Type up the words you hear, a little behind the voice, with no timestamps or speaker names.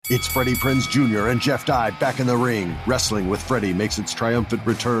It's Freddie Prinze Jr. and Jeff Dye back in the ring. Wrestling with Freddie makes its triumphant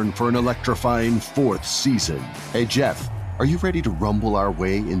return for an electrifying 4th season. Hey, Jeff, are you ready to rumble our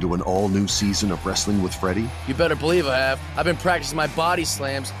way into an all-new season of Wrestling with Freddie? You better believe I have. I've been practicing my body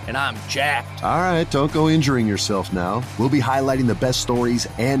slams, and I'm jacked. All right, don't go injuring yourself now. We'll be highlighting the best stories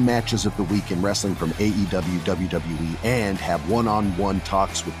and matches of the week in wrestling from AEW, WWE, and have one-on-one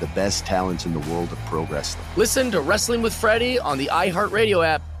talks with the best talents in the world of pro wrestling. Listen to Wrestling with Freddie on the iHeartRadio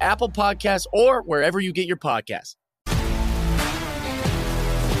app, Apple Podcasts, or wherever you get your podcasts.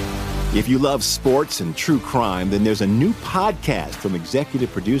 If you love sports and true crime, then there's a new podcast from executive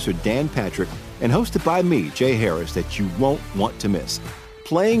producer Dan Patrick and hosted by me, Jay Harris, that you won't want to miss.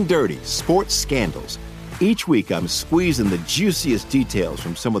 Playing Dirty: Sports Scandals. Each week, I'm squeezing the juiciest details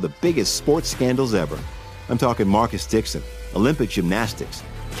from some of the biggest sports scandals ever. I'm talking Marcus Dixon, Olympic gymnastics,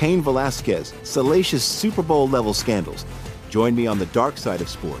 Cain Velasquez, salacious Super Bowl-level scandals. Join me on the dark side of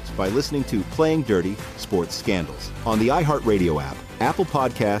sports by listening to Playing Dirty: Sports Scandals on the iHeartRadio app, Apple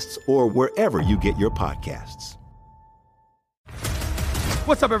Podcasts, or wherever you get your podcasts.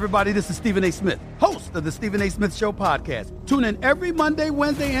 What's up, everybody? This is Stephen A. Smith, host of the Stephen A. Smith Show podcast. Tune in every Monday,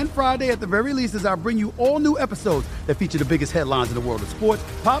 Wednesday, and Friday at the very least as I bring you all new episodes that feature the biggest headlines in the world of sports,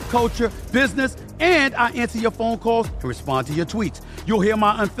 pop culture, business, and I answer your phone calls and respond to your tweets. You'll hear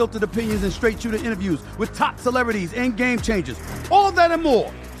my unfiltered opinions and straight-shooter interviews with top celebrities and game changers. All that and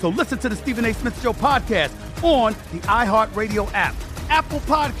more. So listen to the Stephen A. Smith Show podcast on the iHeartRadio app, Apple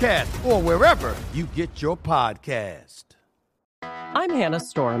Podcasts, or wherever you get your podcast. I'm Hannah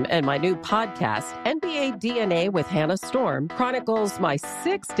Storm, and my new podcast, NBA DNA with Hannah Storm, chronicles my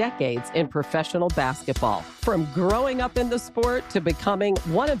 6 decades in professional basketball. From growing up in the sport to becoming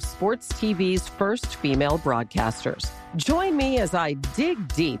one of sports TV's first female broadcasters. Join me as I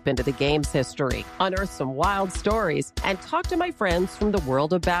dig deep into the game's history, unearth some wild stories, and talk to my friends from the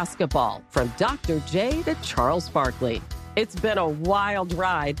world of basketball, from Dr. J to Charles Barkley. It's been a wild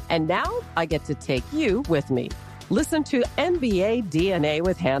ride, and now I get to take you with me. Listen to NBA DNA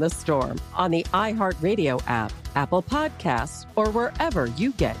with Hannah Storm on the iHeartRadio app, Apple Podcasts, or wherever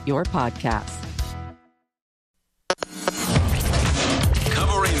you get your podcasts.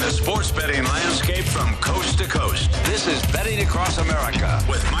 Covering the sports betting landscape from coast to coast. This is Betting Across America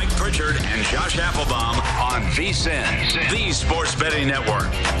with Mike Pritchard and Josh Applebaum on VSiN, the Sports Betting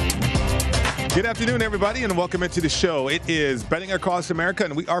Network. Good afternoon, everybody, and welcome into the show. It is Betting Across America,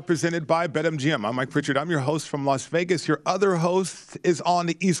 and we are presented by BetMGM. I'm Mike Pritchard. I'm your host from Las Vegas. Your other host is on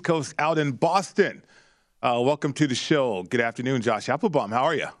the East Coast out in Boston. Welcome to the show. Good afternoon, Josh Applebaum. How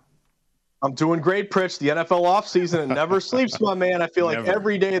are you? I'm doing great, Pritch. The NFL offseason, it never sleeps, my man. I feel like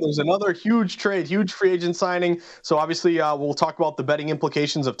every day there's another huge trade, huge free agent signing. So obviously we'll talk about the betting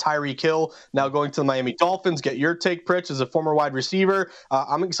implications of Tyreek Hill now going to the Miami Dolphins. Get your take, Pritch, as a former wide receiver.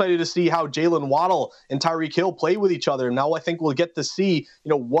 I'm excited to see how Jalen Waddle and Tyreek Hill play with each other. Now I think we'll get to see,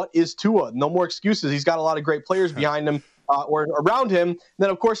 what is Tua. No more excuses. He's got a lot of great players behind him. Or around him. And then,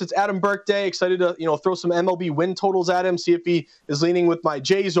 of course, it's Adam Burke Day. Excited to, throw some MLB win totals at him, see if he is leaning with my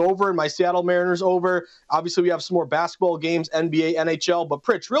Jays over and my Seattle Mariners over. Obviously, we have some more basketball games, NBA, NHL. But,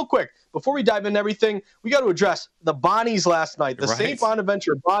 Pritch, real quick, before we dive into everything, we got to address the Bonnies last night. The St.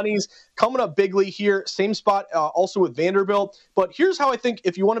 Bonaventure Bonnies coming up bigly here. Same spot also with Vanderbilt. But here's how I think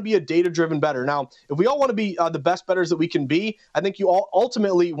if you want to be a data-driven bettor. Now, if we all want to be the best bettors that we can be, I think you all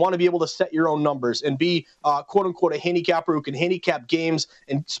ultimately want to be able to set your own numbers and be, quote-unquote, a handicapper who can handicap games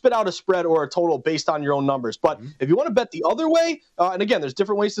and spit out a spread or a total based on your own numbers. But if you want to bet the other way, and again, there's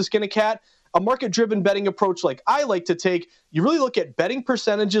different ways to skin a cat, a market-driven betting approach like I like to take, you really look at betting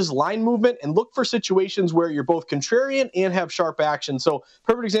percentages, line movement, and look for situations where you're both contrarian and have sharp action. So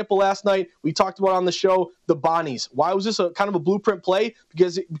perfect example last night, we talked about on the show, the Bonnies. Why was this a kind of a blueprint play?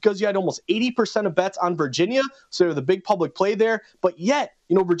 Because you had almost 80% of bets on Virginia, so they're the big public play there. But yet,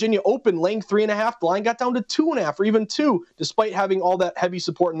 Virginia opened laying 3.5. The line got down to 2.5 or even 2, despite having all that heavy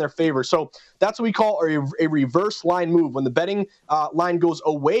support in their favor. So that's what we call a reverse line move, when the betting line goes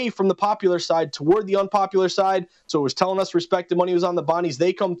away from the popular side toward the unpopular side. So it was telling us respect the money was on the Bonnies.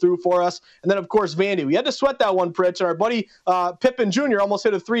 They come through for us. And then, of course, Vandy. We had to sweat that one, Pritch. And our buddy Pippen Jr. almost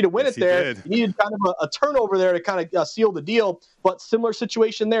hit a 3 to win it there. He needed kind of a turnover there to kind of seal the deal. But similar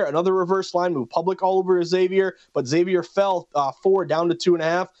situation there. Another reverse line move. Public all over Xavier, but Xavier fell 4 down to 2.5.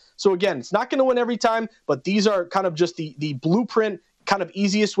 So again, it's not going to win every time, but these are kind of just the blueprint, kind of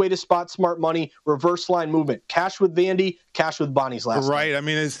easiest way to spot smart money, reverse line movement. Cash with Vandy, cash with Bonnies last night. Right. I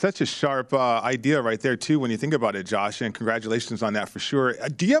mean, it's such a sharp idea right there, too, when you think about it, Josh, and congratulations on that for sure.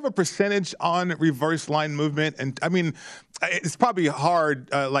 Do you have a percentage on reverse line movement? And, I mean, it's probably hard,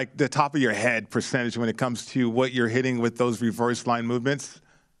 like the top of your head percentage when it comes to what you're hitting with those reverse line movements.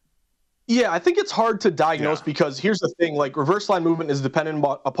 Yeah, I think it's hard to diagnose because here's the thing, like reverse line movement is dependent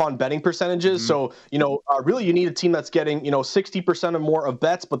upon betting percentages. So, really you need a team that's getting, 60% or more of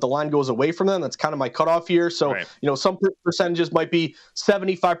bets, but the line goes away from them. That's kind of my cutoff here. So, some percentages might be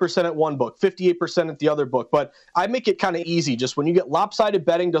 75% at one book, 58% at the other book, but I make it kind of easy. Just when you get lopsided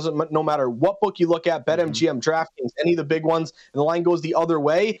betting, no matter what book you look at, BetMGM, DraftKings, any of the big ones, and the line goes the other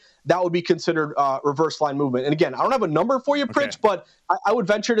way, that would be considered reverse line movement. And again, I don't have a number for you, Pritch, but I would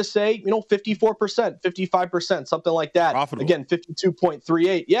venture to say, 54%, 55%, something like that. Profitable. Again,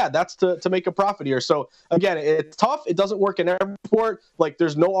 52.38. Yeah, that's to make a profit here. So again, it's tough. It doesn't work in every sport. Like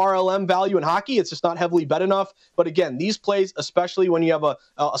there's no RLM value in hockey. It's just not heavily bet enough. But again, these plays, especially when you have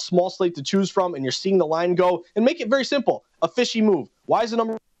a small slate to choose from and you're seeing the line go, and make it very simple, a fishy move. Why is the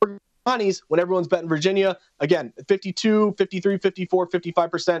number Connies when everyone's betting Virginia? Again, 52, 53, 54,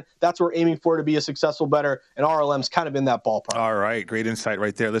 55%. That's what we're aiming for to be a successful bettor, and RLM's kind of in that ballpark. All right, great insight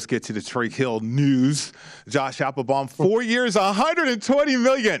right there. Let's get to the Tyreek Hill news. Josh Applebaum, 4 years, $120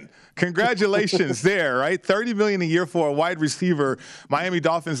 million. Congratulations there, right? $30 million a year for a wide receiver. Miami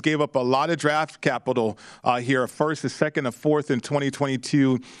Dolphins gave up a lot of draft capital here, a first, a second, a fourth in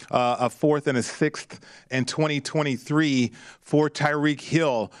 2022, a fourth and a sixth in 2023 for Tyreek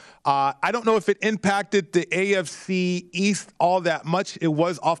Hill. I don't know if it impacted the AFC East all that much. It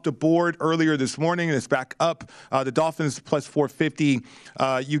was off the board earlier this morning, and it's back up. The Dolphins plus 450.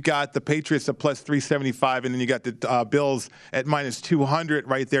 You got the Patriots at plus 375, and then you got the Bills at minus 200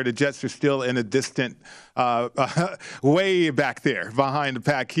 right there. The Jets are still in a distant way back there behind the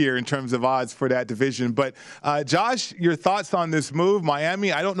pack here in terms of odds for that division. But, Josh, your thoughts on this move?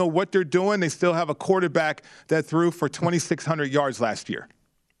 Miami, I don't know what they're doing. They still have a quarterback that threw for 2,600 yards last year.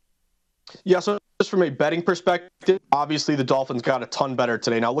 Yeah, so just from a betting perspective, obviously the Dolphins got a ton better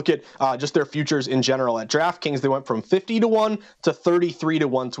today. Now look at just their futures in general. At DraftKings, they went from 50-1 to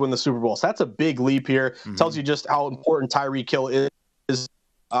 33-1 to win the Super Bowl. So that's a big leap here. Tells you just how important Tyreek Hill is.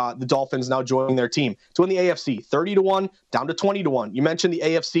 The Dolphins now joining their team. So in the AFC, 30-1 down to 20-1. You mentioned the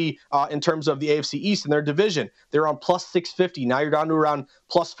AFC in terms of the AFC East in their division. They're on plus 650. Now you're down to around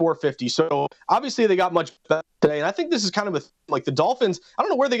plus 450. So obviously they got much better today. And I think this is kind of like the Dolphins. I don't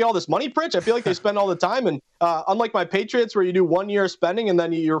know where they get all this money, Pritch. I feel like they spend all the time. And unlike my Patriots, where you do 1 year of spending and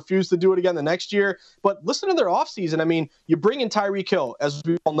then you refuse to do it again the next year. But listen to their offseason. I mean, you bring in Tyreek Hill, as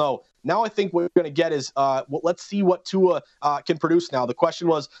we all know. Now I think what we're going to get is, let's see what Tua can produce now. The question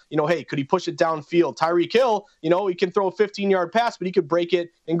was, hey, could he push it downfield? Tyreek Hill, he can throw a 15-yard pass, but he could break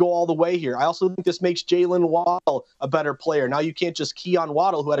it and go all the way here. I also think this makes Jalen Waddle a better player. Now you can't just key on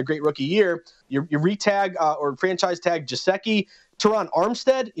Waddle, who had a great rookie year. You retag or franchise tag Gesicki. Teron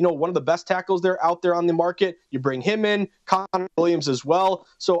Armstead, one of the best tackles out there on the market. You bring him in, Connor Williams as well.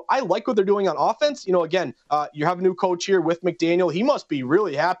 So I like what they're doing on offense. Again, you have a new coach here with McDaniel. He must be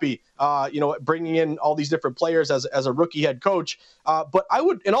really happy, bringing in all these different players as a rookie head coach. But I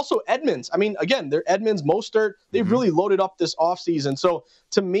would, and also Edmonds. I mean, again, they're Edmonds, Mostert. They've really loaded up this offseason. So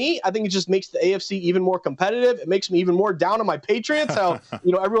to me, I think it just makes the AFC even more competitive. It makes me even more down on my Patriots, how,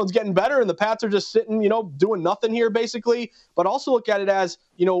 everyone's getting better and the Pats are just sitting, doing nothing here basically. But also look at it as,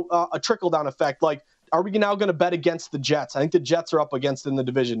 a trickle-down effect. Like, are we now going to bet against the Jets? I think the Jets are up against in the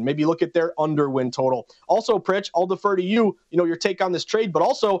division. Maybe look at their under-win total. Also, Pritch, I'll defer to you, your take on this trade, but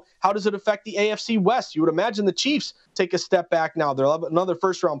also how does it affect the AFC West? You would imagine the Chiefs take a step back now. They'll have another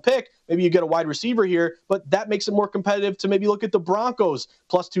first-round pick. Maybe you get a wide receiver here, but that makes it more competitive to maybe look at the Broncos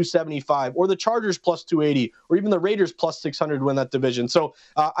plus 275 or the Chargers plus 280 or even the Raiders plus 600 to win that division. So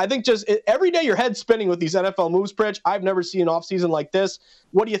I think every day your head's spinning with these NFL moves, Pritch. I've never seen an offseason like this.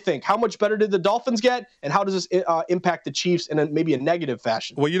 What do you think? How much better did the Dolphins get, and how does this impact the Chiefs in maybe a negative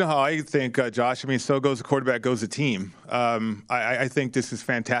fashion? Well, you know how I think, Josh. I mean, so goes the quarterback, goes the team. I think this is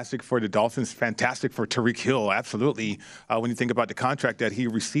fantastic for the Dolphins, fantastic for Tyreek Hill, absolutely, when you think about the contract that he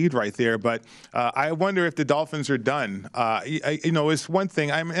received right there. But I wonder if the Dolphins are done. It's one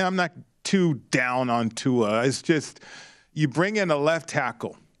thing. I'm not too down on Tua. It's just you bring in a left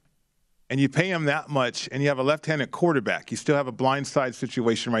tackle, and you pay him that much, and you have a left-handed quarterback. You still have a blindside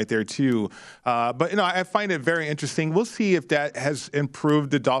situation right there, too. But I find it very interesting. We'll see if that has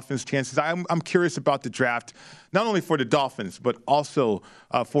improved the Dolphins' chances. I'm curious about the draft, not only for the Dolphins, but also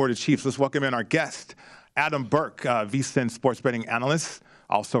for the Chiefs. Let's welcome in our guest, Adam Burke, VSiN sports betting analyst.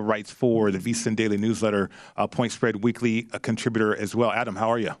 Also writes for the VSiN Daily Newsletter, Point Spread Weekly, a contributor as well. Adam, how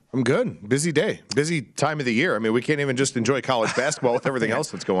are you? I'm good. Busy day. Busy time of the year. I mean, we can't even just enjoy college basketball with everything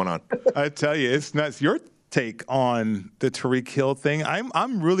else that's going on. I tell you, it's nuts. Your take on the Tyreek Hill thing,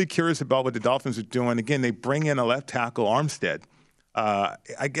 I'm really curious about what the Dolphins are doing. Again, they bring in a left tackle, Armstead.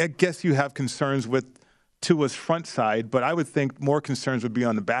 I guess you have concerns with Tua's front side, but I would think more concerns would be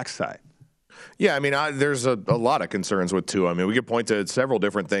on the back side. Yeah, I mean, there's a lot of concerns with Tua. I mean, we could point to several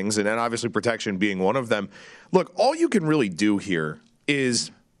different things, and then obviously protection being one of them. Look, all you can really do here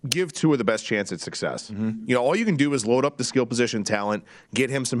is give Tua the best chance at success. You know, all you can do is load up the skill position talent,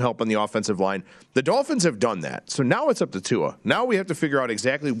 get him some help on the offensive line. The Dolphins have done that. So now it's up to Tua. Now we have to figure out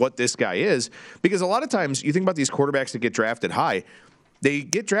exactly what this guy is, because a lot of times you think about these quarterbacks that get drafted high. They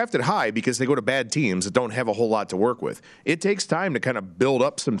get drafted high because they go to bad teams that don't have a whole lot to work with. It takes time to kind of build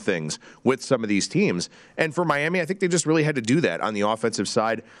up some things with some of these teams. And for Miami, I think they just really had to do that on the offensive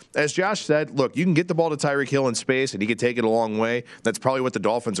side. As Josh said, look, you can get the ball to Tyreek Hill in space and he can take it a long way. That's probably what the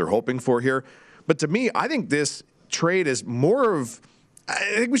Dolphins are hoping for here. But to me, I think this trade is more of, I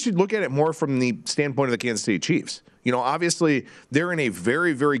think we should look at it more from the standpoint of the Kansas City Chiefs. You know, obviously, they're in a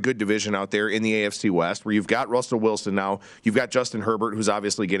very, very good division out there in the AFC West, where you've got Russell Wilson now. You've got Justin Herbert, who's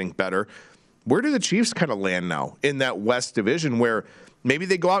obviously getting better. Where do the Chiefs kind of land now in that West division, where maybe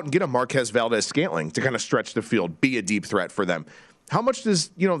they go out and get a Marquez Valdes-Scantling to kind of stretch the field, be a deep threat for them? How much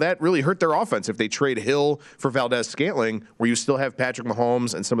does, that really hurt their offense if they trade Hill for Valdes-Scantling, where you still have Patrick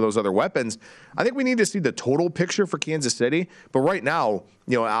Mahomes and some of those other weapons? I think we need to see the total picture for Kansas City. But right now,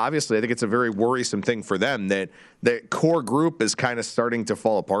 obviously, I think it's a very worrisome thing for them that that core group is kind of starting to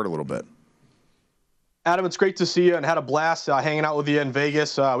fall apart a little bit. Adam, it's great to see you and had a blast hanging out with you in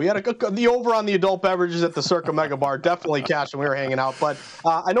Vegas. We had the over on the adult beverages at the Circa Mega Bar. Definitely cashed when we were hanging out. But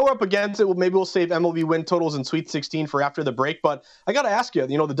I know we're up against it. Maybe we'll save MLB win totals and Sweet 16 for after the break. But I got to ask you,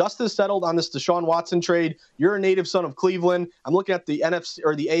 the dust has settled on this Deshaun Watson trade. You're a native son of Cleveland. I'm looking at the NFC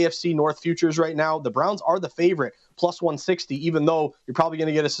or the AFC North futures right now. The Browns are the favorite, plus 160, even though you're probably going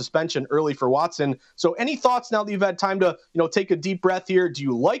to get a suspension early for Watson. So any thoughts now that you've had time to, take a deep breath here? Do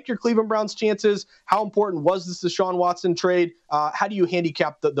you like your Cleveland Browns chances? How important was this Deshaun Watson trade? How do you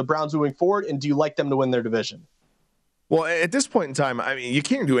handicap the Browns moving forward? And do you like them to win their division? Well, at this point in time, I mean, you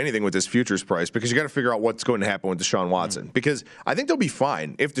can't do anything with this futures price because you got to figure out what's going to happen with Deshaun Watson. Because I think they'll be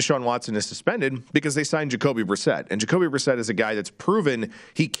fine if Deshaun Watson is suspended because they signed Jacoby Brissett. And Jacoby Brissett is a guy that's proven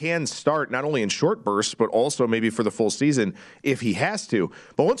he can start not only in short bursts, but also maybe for the full season if he has to.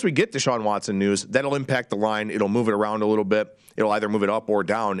 But once we get Deshaun Watson news, that'll impact the line. It'll move it around a little bit. It'll either move it up or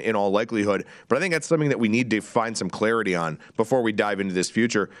down in all likelihood. But I think that's something that we need to find some clarity on before we dive into this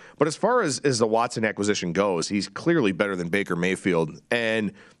future. But as far as the Watson acquisition goes, he's clearly better than Baker Mayfield.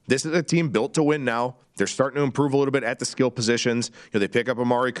 And this is a team built to win now. They're starting to improve a little bit at the skill positions. They pick up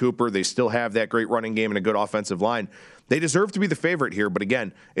Amari Cooper. They still have that great running game and a good offensive line. They deserve to be the favorite here. But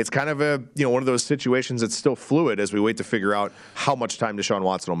again, it's kind of a one of those situations that's still fluid as we wait to figure out how much time Deshaun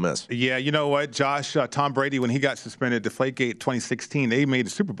Watson will miss. Yeah, you know what, Josh? Tom Brady, when he got suspended, Deflategate 2016, they made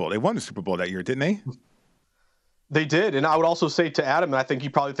the Super Bowl. They won the Super Bowl that year, didn't they? They did, and I would also say to Adam, and I think he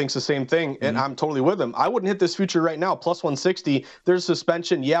probably thinks the same thing, and I'm totally with him. I wouldn't hit this future right now, plus 160. There's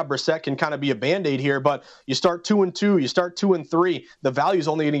suspension. Yeah, Brissett can kind of be a Band-Aid here, but you start 2-2, you start 2-3. The value is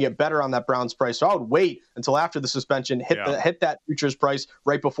only going to get better on that Browns price. So I would wait until after the suspension, hit that futures price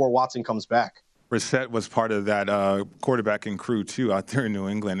right before Watson comes back. Brissett was part of that quarterbacking crew, too, out there in New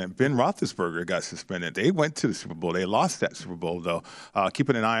England. And Ben Roethlisberger got suspended. They went to the Super Bowl. They lost that Super Bowl, though.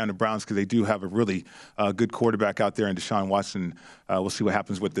 Keeping an eye on the Browns because they do have a really good quarterback out there in Deshaun Watson. We'll see what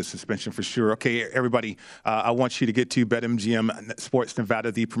happens with the suspension for sure. Okay, everybody, I want you to get to BetMGM Sports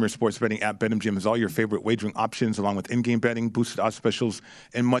Nevada, the premier sports betting app. BetMGM has all your favorite wagering options along with in-game betting, boosted odds specials,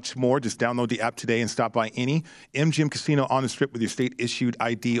 and much more. Just download the app today and stop by any MGM casino on the Strip with your state-issued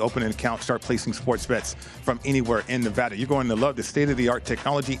ID. Open an account, start placing sports bets from anywhere in Nevada. You're going to love the state-of-the-art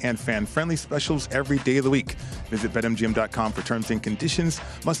technology and fan-friendly specials every day of the week. Visit BetMGM.com for terms and conditions.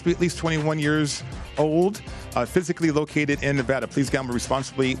 Must be at least 21 years old. Physically located in Nevada. Please gamble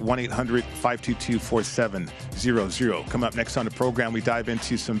responsibly. 1-800-522-4700. Coming up next on the program, we dive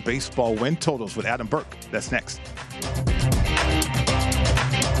into some baseball win totals with Adam Burke. That's next.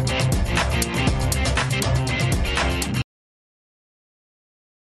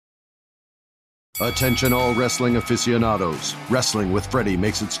 Attention all wrestling aficionados. Wrestling with Freddie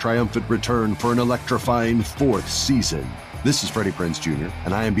makes its triumphant return for an electrifying 4th season. This is Freddie Prinze Jr.,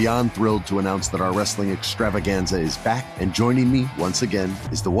 and I am beyond thrilled to announce that our wrestling extravaganza is back, and joining me once again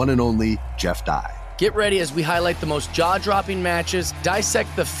is the one and only Jeff Dye. Get ready as we highlight the most jaw-dropping matches,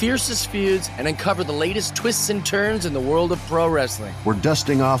 dissect the fiercest feuds, and uncover the latest twists and turns in the world of pro wrestling. We're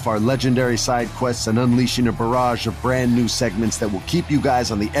dusting off our legendary side quests and unleashing a barrage of brand new segments that will keep you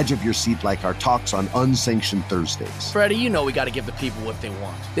guys on the edge of your seat like our talks on Unsanctioned Thursdays. Freddie, you know we got to give the people what they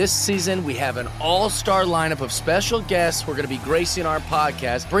want. This season, we have an all-star lineup of special guests who are going to be gracing our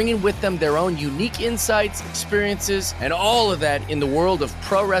podcast, bringing with them their own unique insights, experiences, and all of that in the world of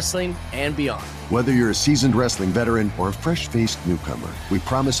pro wrestling and beyond. Whether you're a seasoned wrestling veteran or a fresh-faced newcomer, we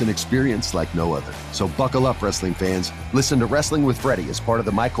promise an experience like no other. So buckle up, wrestling fans. Listen to Wrestling with Freddie as part of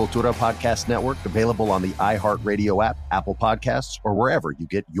the My Cultura Podcast Network, available on the iHeartRadio app, Apple Podcasts, or wherever you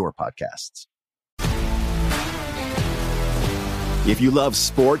get your podcasts. If you love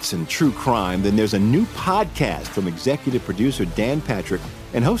sports and true crime, then there's a new podcast from executive producer Dan Patrick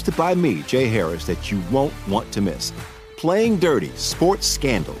and hosted by me, Jay Harris, that you won't want to miss. Playing Dirty: Sports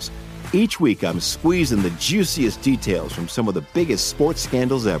Scandals. Each week, I'm squeezing the juiciest details from some of the biggest sports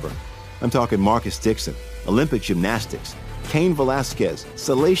scandals ever. I'm talking Marcus Dixon, Olympic gymnastics, Cain Velasquez,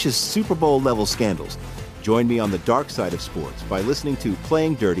 salacious Super Bowl-level scandals. Join me on the dark side of sports by listening to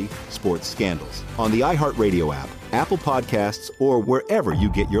Playing Dirty: Sports Scandals on the iHeartRadio app, Apple Podcasts, or wherever you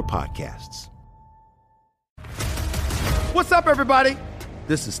get your podcasts. What's up, everybody?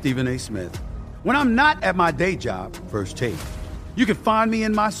 This is Stephen A. Smith. When I'm not at my day job, First Take, you can find me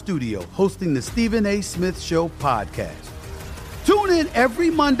in my studio hosting the Stephen A. Smith Show podcast. Tune in every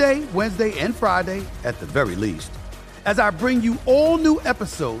Monday, Wednesday, and Friday, at the very least, as I bring you all new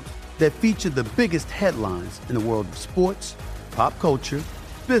episodes that feature the biggest headlines in the world of sports, pop culture,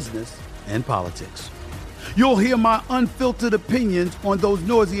 business, and politics. You'll hear my unfiltered opinions on those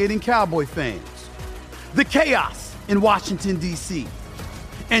nauseating Cowboy fans, the chaos in Washington, D.C.,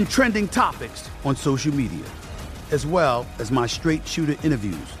 and trending topics on social media, as well as my straight shooter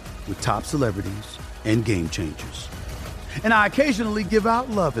interviews with top celebrities and game changers. And I occasionally give out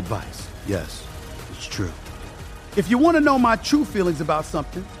love advice. Yes, it's true. If you want to know my true feelings about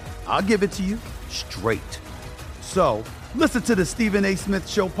something, I'll give it to you straight. So listen to the Stephen A. Smith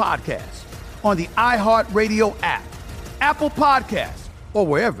Show podcast on the iHeartRadio app, Apple Podcasts, or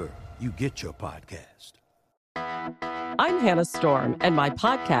wherever you get your podcast. I'm Hannah Storm, and my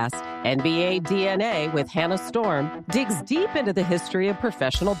podcast, NBA DNA with Hannah Storm, digs deep into the history of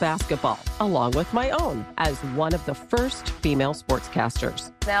professional basketball, along with my own, as one of the first female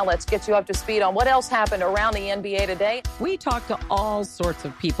sportscasters. Now let's get you up to speed on what else happened around the NBA today. We talk to all sorts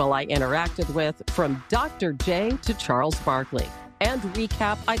of people I interacted with, from Dr. J to Charles Barkley, and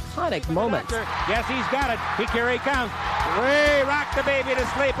recap iconic moments. Yes, he's got it. Here he comes. Way rock the baby to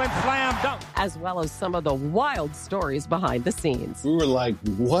sleep and slam dunk. As well as some of the wild stories behind the scenes. We were like,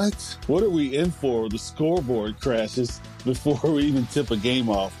 what? What are we in for? The scoreboard crashes before we even tip a game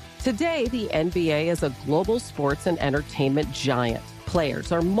off. Today, the NBA is a global sports and entertainment giant.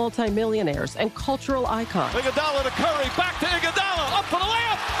 Players are multimillionaires and cultural icons. Iguodala to Curry, back to Iguodala, up for the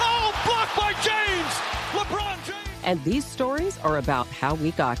layup. Oh, blocked by James. LeBron James. And these stories are about how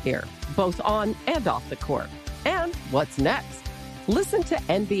we got here, both on and off the court. And what's next? Listen to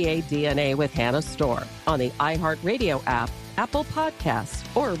NBA DNA with Hannah Storm on the iHeartRadio app, Apple Podcasts,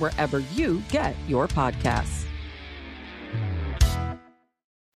 or wherever you get your podcasts.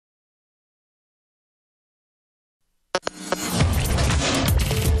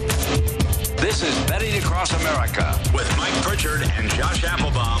 This is Betting Across America with Mike Pritchard and Josh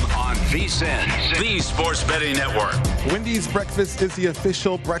Applebaum on VSiN, the Sports Betting Network. Wendy's Breakfast is the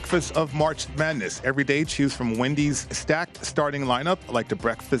official breakfast of March Madness. Every day, choose from Wendy's stacked starting lineup like the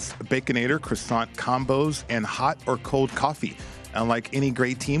Breakfast Baconator, croissant combos, and hot or cold coffee. Unlike any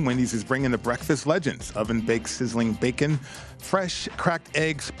great team, Wendy's is bringing the breakfast legends. Oven-baked sizzling bacon, fresh cracked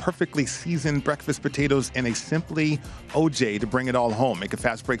eggs, perfectly seasoned breakfast potatoes, and a simply OJ to bring it all home. Make a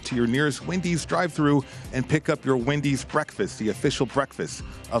fast break to your nearest Wendy's drive-thru and pick up your Wendy's Breakfast, the official breakfast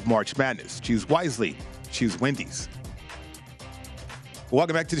of March Madness. Choose wisely. Choose Wendy's.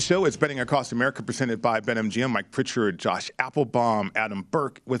 Welcome back to the show. It's Betting Across America, presented by BetMGM. Mike Pritchard, Josh Applebaum, Adam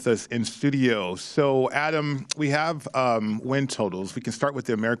Burke with us in studio. So, Adam, we have win totals. We can start with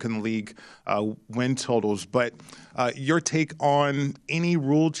the American League win totals, but your take on any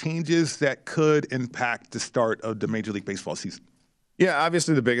rule changes that could impact the start of the Major League Baseball season? Yeah,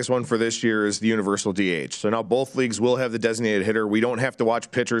 obviously the biggest one for this year is the universal DH. So now both leagues will have the designated hitter. We don't have to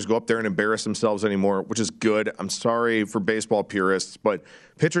watch pitchers go up there and embarrass themselves anymore, which is good. I'm sorry for baseball purists, but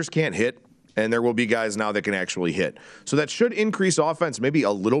pitchers can't hit, and there will be guys now that can actually hit. So that should increase offense maybe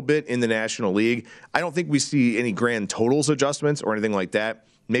a little bit in the National League. I don't think we see any grand totals adjustments or anything like that.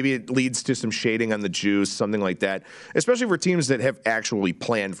 Maybe it leads to some shading on the juice, something like that, especially for teams that have actually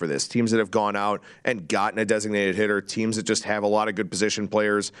planned for this, teams that have gone out and gotten a designated hitter, teams that just have a lot of good position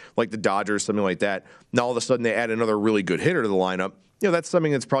players like the Dodgers, something like that. Now all of a sudden they add another really good hitter to the lineup. You know, that's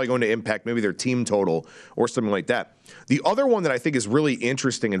something that's probably going to impact maybe their team total or something like that. The other one that I think is really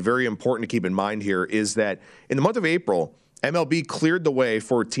interesting and very important to keep in mind here is that in the month of April, MLB cleared the way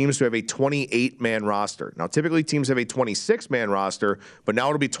for teams to have a 28-man roster. Now, typically teams have a 26-man roster, but now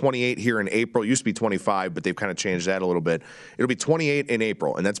it'll be 28 here in April. It used to be 25, but they've kind of changed that a little bit. It'll be 28 in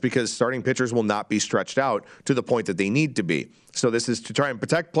April, and that's because starting pitchers will not be stretched out to the point that they need to be. So this is to try and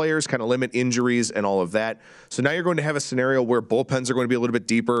protect players, kind of limit injuries and all of that. So now you're going to have a scenario where bullpens are going to be a little bit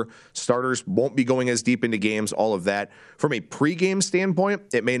deeper. Starters won't be going as deep into games, all of that. From a pregame standpoint,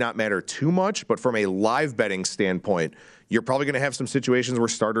 it may not matter too much, but from a live betting standpoint, you're probably going to have some situations where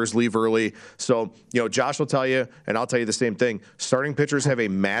starters leave early. So, Josh will tell you, and I'll tell you the same thing. Starting pitchers have a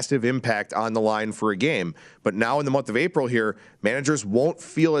massive impact on the line for a game. But now in the month of April here, managers won't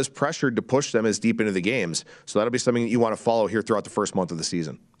feel as pressured to push them as deep into the games. So that'll be something that you want to follow here throughout the first month of the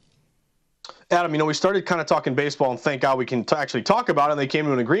season. Adam, we started kind of talking baseball, and thank God we can actually talk about it, and they came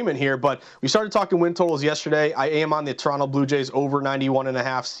to an agreement here. But we started talking win totals yesterday. I am on the Toronto Blue Jays over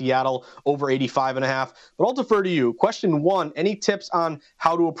 91.5, Seattle over 85.5. But I'll defer to you. Question one, any tips on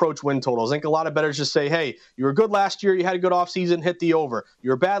how to approach win totals? I think a lot of bettors just say, hey, you were good last year, you had a good offseason, hit the over.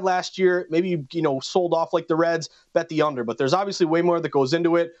 You were bad last year, maybe you sold off like the Reds, bet the under. But there's obviously way more that goes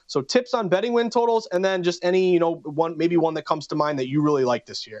into it. So tips on betting win totals, and then just any, one that comes to mind that you really like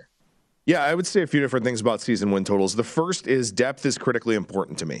this year. Yeah, I would say a few different things about season win totals. The first is depth is critically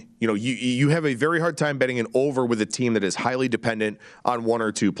important to me. You have a very hard time betting an over with a team that is highly dependent on one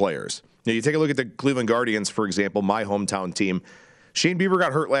or two players. You take a look at the Cleveland Guardians, for example, my hometown team. Shane Bieber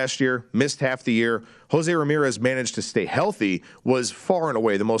got hurt last year, missed half the year. Jose Ramirez managed to stay healthy, was far and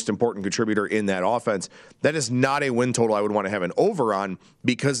away the most important contributor in that offense. That is not a win total I would want to have an over on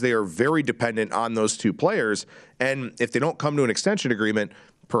because they are very dependent on those two players. And if they don't come to an extension agreement,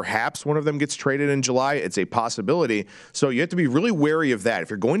 perhaps one of them gets traded in July. It's a possibility. So you have to be really wary of that. If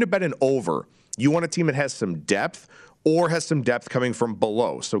you're going to bet an over, you want a team that has some depth or has some depth coming from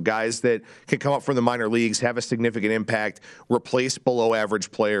below. So guys that can come up from the minor leagues, have a significant impact, replace below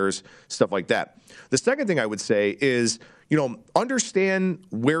average players, stuff like that. The second thing I would say is, understand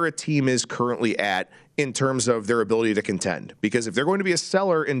where a team is currently at in terms of their ability to contend. Because if they're going to be a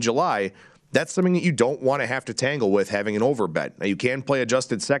seller in July, that's something that you don't want to have to tangle with having an over bet. Now, you can play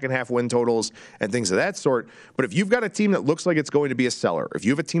adjusted second half win totals and things of that sort, but if you've got a team that looks like it's going to be a seller, if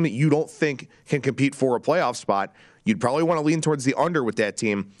you have a team that you don't think can compete for a playoff spot, you'd probably want to lean towards the under with that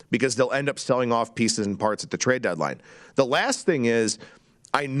team because they'll end up selling off pieces and parts at the trade deadline. The last thing is,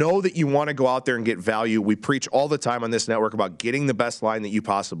 I know that you want to go out there and get value. We preach all the time on this network about getting the best line that you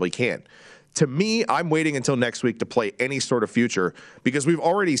possibly can. To me, I'm waiting until next week to play any sort of future because we've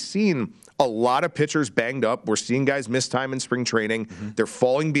already seen a lot of pitchers banged up. We're seeing guys miss time in spring training. They're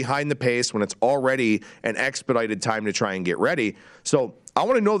falling behind the pace when it's already an expedited time to try and get ready. So I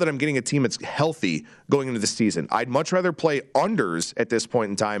want to know that I'm getting a team that's healthy going into the season. I'd much rather play unders at this point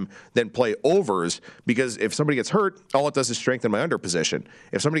in time than play overs because if somebody gets hurt, all it does is strengthen my under position.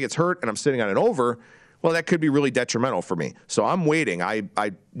 If somebody gets hurt and I'm sitting on an over, well, that could be really detrimental for me. So I'm waiting. I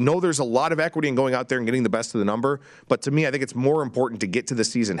know there's a lot of equity in going out there and getting the best of the number, but to me, I think it's more important to get to the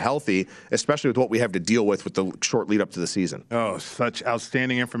season healthy, especially with what we have to deal with the short lead up to the season. Oh, such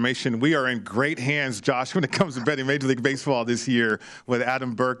outstanding information. We are in great hands, Josh, when it comes to betting Major League Baseball this year with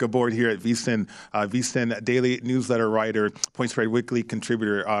Adam Burke aboard here at VSiN, VSiN Daily Newsletter writer, Point Spread Weekly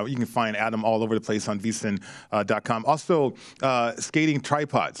contributor. You can find Adam all over the place on VSiN.com. Also, Skating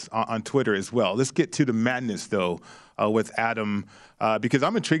Tripods on Twitter as well. Let's get to the madness, though, with Adam, because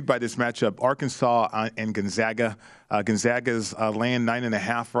I'm intrigued by this matchup. Arkansas and Gonzaga. Gonzaga's laying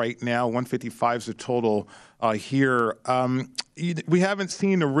 9.5 right now. 155 is the total here. We haven't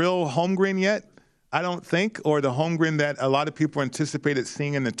seen the real Holmgren yet, I don't think, or the Holmgren that a lot of people anticipated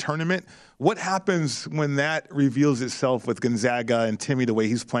seeing in the tournament. What happens when that reveals itself with Gonzaga and Timmy the way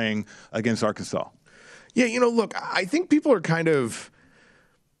he's playing against Arkansas? Yeah, look, I think people are kind of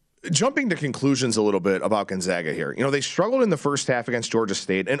jumping to conclusions a little bit about Gonzaga here. They struggled in the first half against Georgia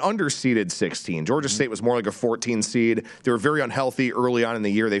State, an underseeded 16. Georgia State was more like a 14 seed. They were very unhealthy early on in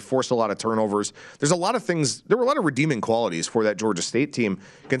the year. They forced a lot of turnovers. There were a lot of redeeming qualities for that Georgia State team.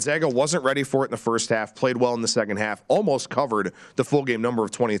 Gonzaga wasn't ready for it in the first half, played well in the second half, almost covered the full game number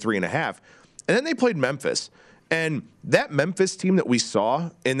of 23.5. And then they played Memphis. And that Memphis team that we saw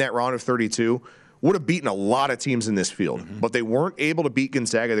in that round of 32 would have beaten a lot of teams in this field, but they weren't able to beat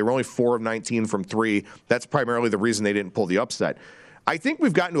Gonzaga. They were only 4 of 19 from 3. That's primarily the reason they didn't pull the upset. I think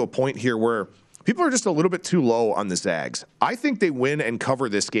we've gotten to a point here where people are just a little bit too low on the Zags. I think they win and cover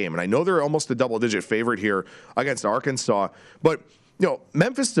this game, and I know they're almost a double-digit favorite here against Arkansas, but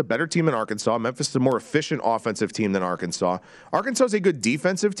Memphis is a better team than Arkansas. Memphis is a more efficient offensive team than Arkansas. Arkansas is a good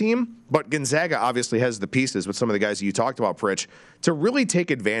defensive team, but Gonzaga obviously has the pieces with some of the guys you talked about, Pritch, to really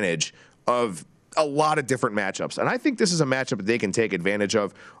take advantage of a lot of different matchups. And I think this is a matchup that they can take advantage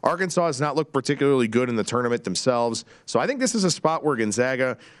of. Arkansas has not looked particularly good in the tournament themselves. So I think this is a spot where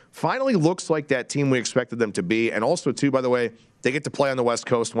Gonzaga finally looks like that team we expected them to be. And also, too, by the way, they get to play on the West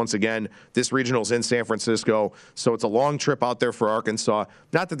Coast once again. This regional's in San Francisco, so it's a long trip out there for Arkansas.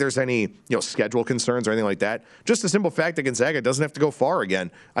 Not that there's any schedule concerns or anything like that. Just the simple fact that Gonzaga doesn't have to go far again,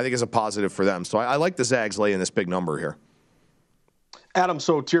 I think is a positive for them. So I like the Zags laying this big number here. Adam,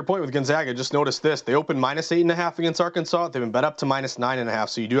 so to your point with Gonzaga, just notice this. They opened -8.5 against Arkansas. They've been bet up to -9.5.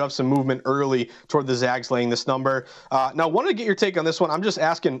 So you do have some movement early toward the Zags laying this number. Now, I wanted to get your take on this one. I'm just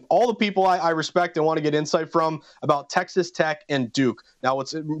asking all the people I respect and want to get insight from about Texas Tech and Duke. Now,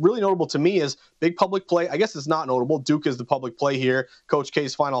 what's really notable to me is big public play. I guess it's not notable. Duke is the public play here. Coach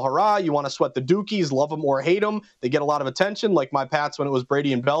K's final hurrah. You want to sweat the Dukies, love them or hate them. They get a lot of attention, like my Pats when it was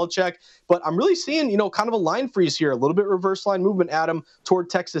Brady and Belichick. But I'm really seeing, kind of a line freeze here, a little bit reverse line movement, Adam, toward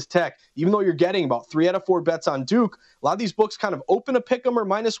Texas Tech. Even though you're getting about 3 out of 4 bets on Duke, a lot of these books kind of open a pick'em or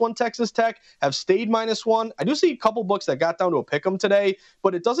 -1 Texas Tech, have stayed -1. I do see a couple books that got down to a pick'em today,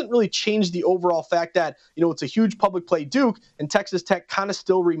 but it doesn't really change the overall fact that, it's a huge public play Duke, and Texas Tech kind of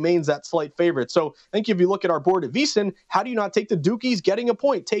still remains that slight favorite. So I think if you look at our board at VSiN, how do you not take the Dukies getting a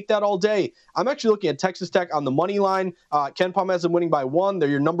point? Take that all day. I'm actually looking at Texas Tech on the money line. Ken Palm has them winning by 1. They're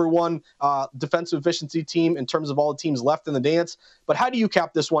your number 1 defensive efficiency team in terms of all the teams left in the dance. But how do you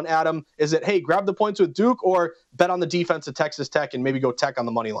cap this one, Adam? Is it, hey, grab the points with Duke, or bet on the defense of Texas Tech and maybe go Tech on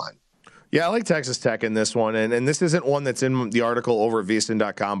the money line? Yeah, I like Texas Tech in this one, and this isn't one that's in the article over at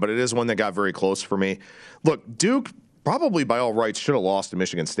VSiN.com, but it is one that got very close for me. Look, Duke probably by all rights should have lost to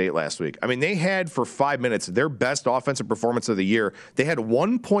Michigan State last week. I mean, they had for 5 minutes their best offensive performance of the year. They had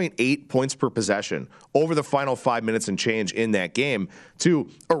 1.8 points per possession over the final 5 minutes and change in that game to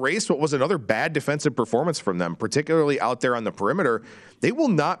erase what was another bad defensive performance from them, particularly out there on the perimeter. They will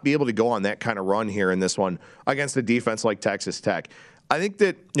not be able to go on that kind of run here in this one against a defense like Texas Tech. I think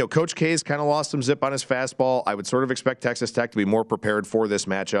that, Coach K's kind of lost some zip on his fastball. I would sort of expect Texas Tech to be more prepared for this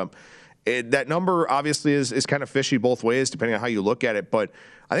matchup. That number obviously is kind of fishy both ways, depending on how you look at it. But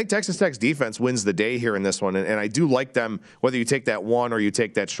I think Texas Tech's defense wins the day here in this one. And I do like them, whether you take that 1 or you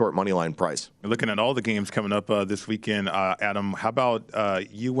take that short money line price. We're looking at all the games coming up this weekend, Adam. How about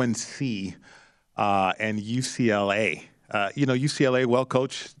UNC and UCLA? UCLA, well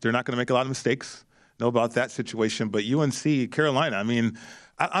coached. They're not going to make a lot of mistakes. Know about that situation. But UNC, Carolina, I mean,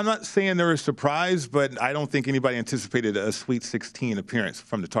 I'm not saying they're a surprise, but I don't think anybody anticipated a Sweet 16 appearance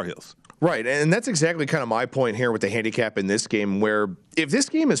from the Tar Heels. Right, and that's exactly kind of my point here with the handicap in this game, where if this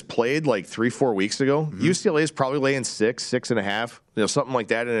game is played like 3-4 weeks ago, UCLA is probably laying 6.5, something like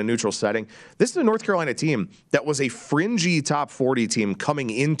that in a neutral setting. This is a North Carolina team that was a fringy top 40 team coming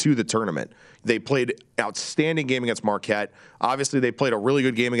into the tournament. They played an outstanding game against Marquette. Obviously, they played a really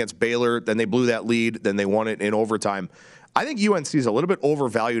good game against Baylor. Then they blew that lead. Then they won it in overtime. I think UNC is a little bit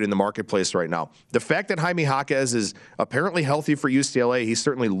overvalued in the marketplace right now. The fact that Jaime Jaquez is apparently healthy for UCLA, he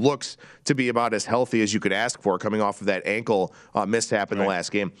certainly looks to be about as healthy as you could ask for coming off of that ankle mishap in the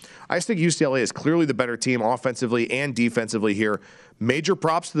last game. I just think UCLA is clearly the better team offensively and defensively here. Major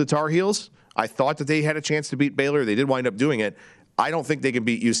props to the Tar Heels. I thought that they had a chance to beat Baylor. They did wind up doing it. I don't think they can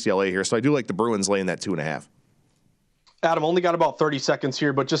beat UCLA here, so I do like the Bruins laying that 2.5. Adam, only got about 30 seconds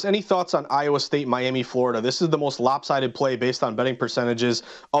here, but just any thoughts on Iowa State, Miami, Florida? This is the most lopsided play based on betting percentages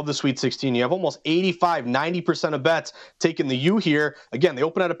of the Sweet 16. You have almost 85, 90% of bets taking the U here. Again, they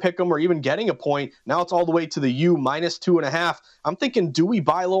open at a pick'em or even getting a point. Now it's all the way to the U -2.5. I'm thinking, do we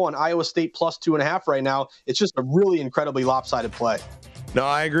buy low on Iowa State +2.5 right now? It's just a really incredibly lopsided play. No,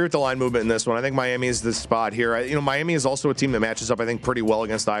 I agree with the line movement in this one. I think Miami is the spot here. Miami is also a team that matches up, I think, pretty well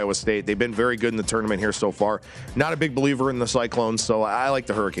against Iowa State. They've been very good in the tournament here so far. Not a big believer in the Cyclones, so I like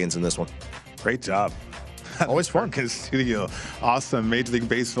the Hurricanes in this one. Great job. Always fun. Studio. Awesome. Major League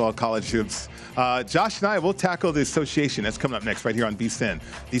Baseball, college hoops. Josh and I will tackle the association. That's coming up next right here on VSiN,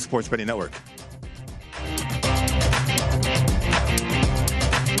 the Sports Betting Network.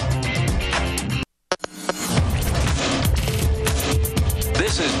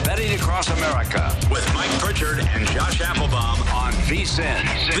 This is Betting Across America with Mike Pritchard and Josh Applebaum on VSiN,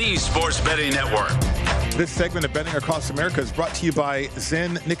 the Sports Betting Network. This segment of Betting Across America is brought to you by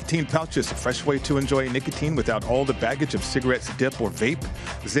Zen Nicotine Pouches, a fresh way to enjoy nicotine without all the baggage of cigarettes, dip, or vape.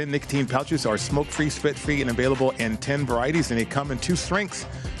 Zen Nicotine Pouches are smoke-free, spit-free, and available in 10 varieties, and they come in 2 strengths,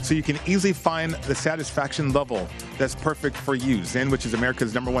 so you can easily find the satisfaction level that's perfect for you. Zen, which is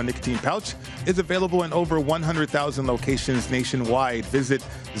America's #1 nicotine pouch, is available in over 100,000 locations nationwide. Visit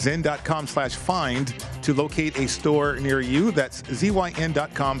zen.com/find to locate a store near you. That's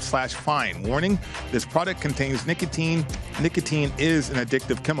zyn.com/find. Warning, this product contains nicotine. Nicotine is an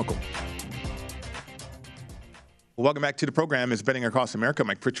addictive chemical. Welcome back to the program. It's Betting Across America.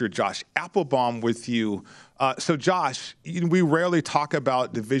 Mike Pritchard, Josh Applebaum with you. So, Josh, we rarely talk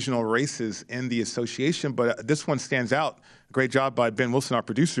about divisional races in the association, but this one stands out. Great job by Ben Wilson, our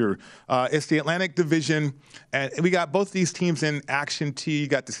producer. It's the Atlantic Division, and we got both these teams in action. You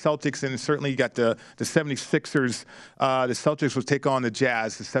got the Celtics, and certainly you got the 76ers. The Celtics will take on the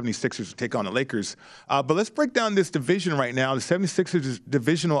Jazz. The 76ers will take on the Lakers. But let's break down this division right now. The 76ers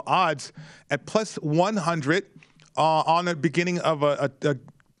divisional odds at plus 100 on the beginning of a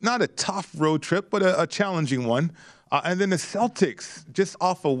not a tough road trip, but a challenging one. And then the Celtics, just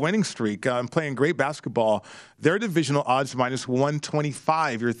off a winning streak and playing great basketball, their divisional odds minus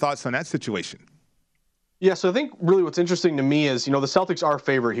 125. Your thoughts on that situation? Yeah, so I think really what's interesting to me is, the Celtics are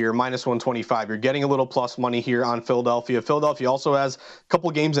favored here, minus 125. You're getting a little plus money here on Philadelphia. Philadelphia also has a couple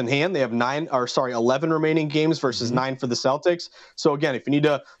games in hand. They have 11 remaining games versus 9 for the Celtics. So again, if you need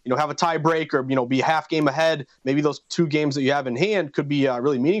to, have a tie break or, be a half game ahead, maybe those 2 games that you have in hand could be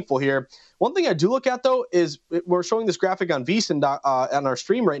really meaningful here. One thing I do look at, though, is we're showing this graphic on VSiN on our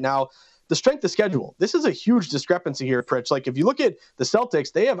stream right now. The strength of schedule. This is a huge discrepancy here, Pritch. Like, if you look at the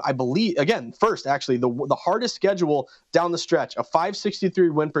Celtics, they have, I believe, again, first, actually, the hardest schedule down the stretch, a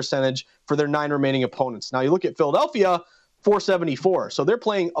 .563 win percentage for their 9 remaining opponents. Now, you look at Philadelphia, 474. So they're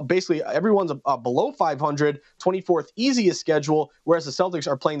playing basically everyone's below 500, 24th easiest schedule, whereas the Celtics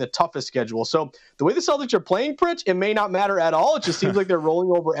are playing the toughest schedule. So the way the Celtics are playing, Pritch, it may not matter at all. It just seems like they're rolling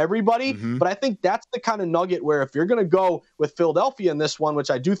over everybody. But I think that's the kind of nugget where if you're going to go with Philadelphia in this one,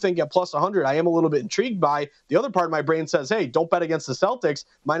 which I do think at plus 100, I am a little bit intrigued by. The other part of my brain says, hey, don't bet against the Celtics.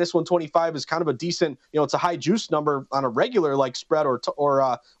 Minus 125 is kind of a decent, it's a high juice number on a regular like spread or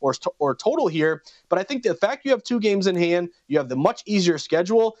total here. But I think the fact you have 2 games in hand, you have the much easier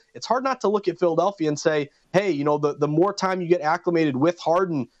schedule. It's hard not to look at Philadelphia and say, hey, the more time you get acclimated with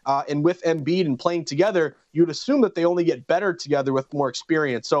Harden and with Embiid and playing together, you'd assume that they only get better together with more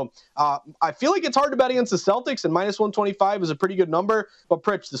experience. So I feel like it's hard to bet against the Celtics, and minus 125 is a pretty good number. But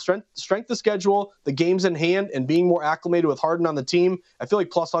Pritch, the strength of schedule, the games in hand, and being more acclimated with Harden on the team, I feel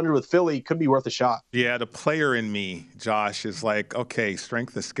like plus 100 with Philly could be worth a shot. Yeah, the player in me, Josh, is like, okay,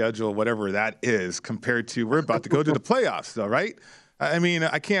 strength of schedule, whatever that is, compared to we're about to go to the playoffs, though, right? I mean,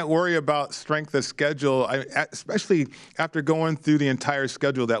 I can't worry about strength of schedule, especially after going through the entire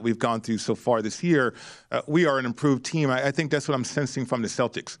schedule that we've gone through so far this year. We are an improved team. I think that's what I'm sensing from the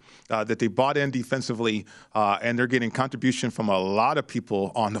Celtics, that they bought in defensively, and they're getting contribution from a lot of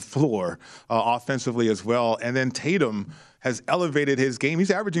people on the floor offensively as well. And then Tatum has elevated his game. He's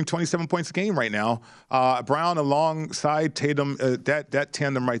averaging 27 points a game right now. Brown alongside Tatum, that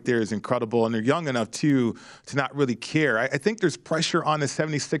tandem right there is incredible. And they're young enough, too, to not really care. I think there's pressure on the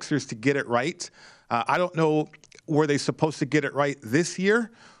 76ers to get it right. I don't know, were they supposed to get it right this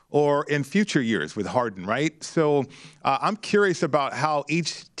year or in future years with Harden, right? So I'm curious about how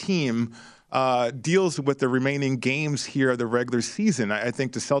each team deals with the remaining games here of the regular season. I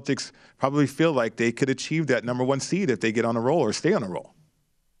think the Celtics probably feel like they could achieve that number 1 seed if they get on a roll or stay on a roll.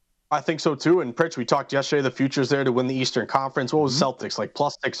 I think so, too. And, Pritch, we talked yesterday, the futures there to win the Eastern Conference. What was Celtics, like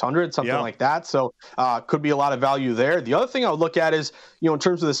plus 600, something like that? So could be a lot of value there. The other thing I would look at is, in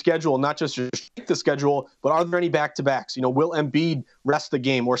terms of the schedule, not just the schedule, but are there any back-to-backs? Will Embiid rest the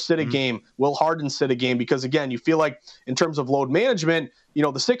game or sit a game? Will Harden sit a game? Because, again, you feel like in terms of load management,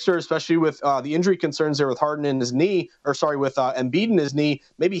 the Sixers, especially with the injury concerns there with Harden in his knee, with Embiid in his knee,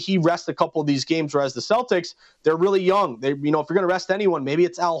 maybe he rests a couple of these games, whereas the Celtics, they're really young. They, if you're going to rest anyone, maybe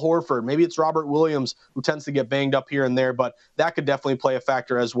it's Al Horford, maybe it's Robert Williams, who tends to get banged up here and there, but that could definitely play a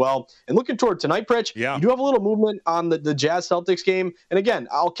factor as well. And looking toward tonight, Pritch, you do have a little movement on the Jazz-Celtics game. And again,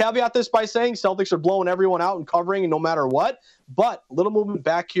 I'll caveat this by saying Celtics are blowing everyone out and covering no matter what. But a little movement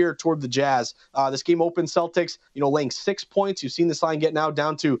back here toward the Jazz. This game opened Celtics, laying 6 points. You've seen this line get now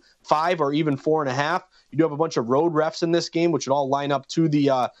down to 5 or even 4.5. You do have a bunch of road refs in this game, which would all line up to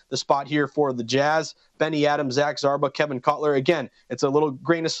the spot here for the Jazz. Benny Adams, Zach Zarba, Kevin Cutler. Again, it's a little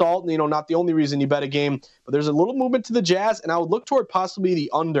grain of salt, not the only reason you bet a game, but there's a little movement to the Jazz, and I would look toward possibly the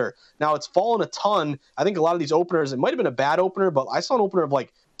under. Now, it's fallen a ton. I think a lot of these openers, it might have been a bad opener, but I saw an opener of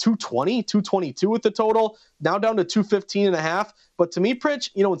like 220, 222 with the total, now down to 215.5. But to me,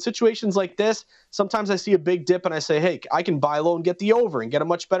 Pritch, in situations like this, sometimes I see a big dip and I say, hey, I can buy low and get the over and get a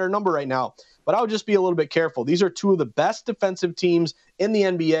much better number right now. But I would just be a little bit careful. These are 2 of the best defensive teams in the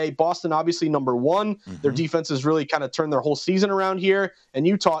NBA. Boston, obviously, number 1. Their defense has really kind of turned their whole season around here. And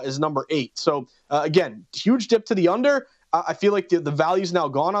Utah is number 8. So, again, huge dip to the under. I feel like the value's now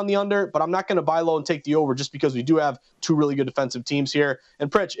gone on the under, but I'm not going to buy low and take the over just because we do have two really good defensive teams here.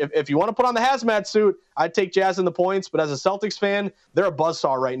 And Pritch, if you want to put on the hazmat suit, I'd take Jazz in the points, but as a Celtics fan, they're a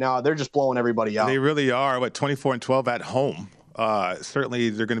buzzsaw right now. They're just blowing everybody out. They really are. 24-12 at home. Certainly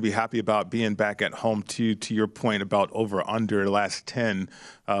they're going to be happy about being back at home to your point about over under the last 10.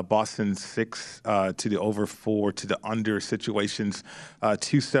 Boston 6 to the over 4 to the under situations,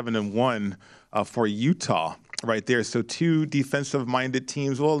 2-7-1 for Utah right there. So two defensive-minded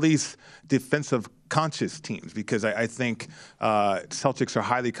teams, well, at least defensive-conscious teams, because I think Celtics are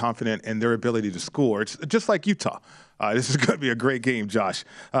highly confident in their ability to score. It's just like Utah. This is going to be a great game, Josh.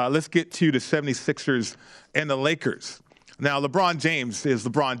 Let's get to the 76ers and the Lakers. Now, LeBron James is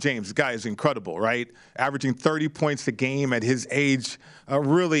LeBron James. The guy is incredible, right? Averaging 30 points a game at his age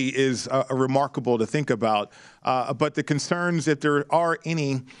really is remarkable to think about. But the concerns, if there are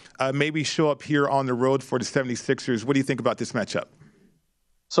any, maybe show up here on the road for the 76ers. What do you think about this matchup?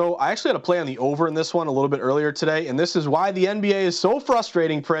 So I actually had to play on the over in this one a little bit earlier today, and this is why the NBA is so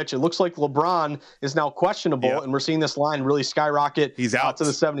frustrating, Pritch. It looks like LeBron is now questionable, and we're seeing this line really skyrocket. He's out to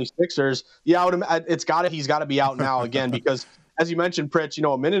the 76ers. Yeah, he's got to be out now again because, as you mentioned, Pritch,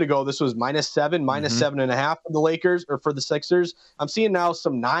 a minute ago, this was -7, -7.5 for the Lakers or for the Sixers. I'm seeing now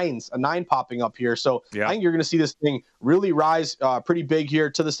some nines, a 9 popping up here. So I think you're going to see this thing really rise pretty big here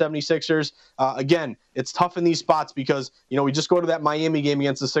to the 76ers. Again, it's tough in these spots because, we just go to that Miami game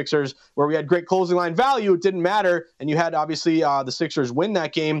against the Sixers where we had great closing line value. It didn't matter. And you had, obviously, the Sixers win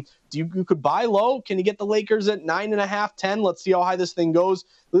that game. You could buy low. Can you get the Lakers at 9.5, 10? Let's see how high this thing goes.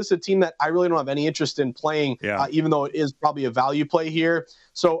 This is a team that I really don't have any interest in playing, even though it is probably a value play here.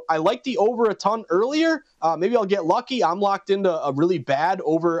 So I like the over a ton earlier. Maybe I'll get lucky. I'm locked into a really bad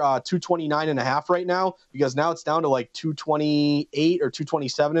over 229.5 right now because now it's down to like 228 or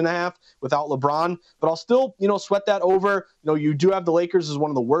 227.5 without LeBron. But I'll still, sweat that over. You do have the Lakers as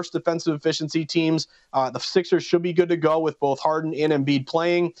one of the worst defensive efficiency teams. The Sixers should be good to go with both Harden and Embiid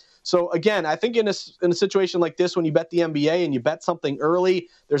playing. So again, I think in a situation like this, when you bet the NBA and you bet something early,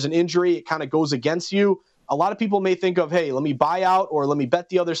 there's an injury, it kind of goes against you. A lot of people may think of, hey, let me buy out or let me bet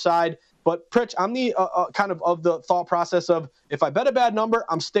the other side. But Pritch, I'm the kind of the thought process of if I bet a bad number,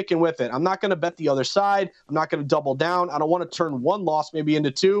 I'm sticking with it. I'm not going to bet the other side. I'm not going to double down. I don't want to turn one loss maybe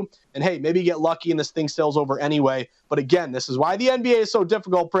into two. And hey, maybe get lucky and this thing sails over anyway. But again, this is why the NBA is so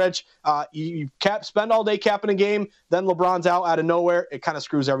difficult, Pritch. You spend all day capping a game, then LeBron's out of nowhere. It kind of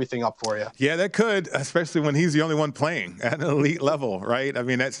screws everything up for you. Yeah, that could, especially when he's the only one playing at an elite level, right? I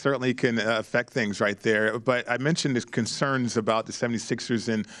mean, that certainly can affect things right there. But I mentioned the concerns about the 76ers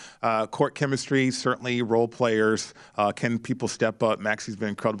and court chemistry, certainly role players. Can people step up? Maxi's been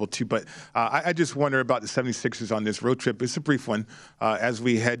incredible too. But I just wonder about the 76ers on this road trip. It's a brief one as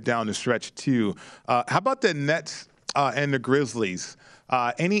we head down the stretch too. How about the Nets and the Grizzlies?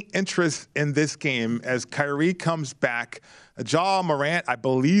 Any interest in this game as Kyrie comes back? Ja Morant, I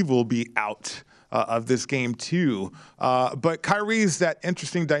believe, will be out of this game too. But Kyrie's that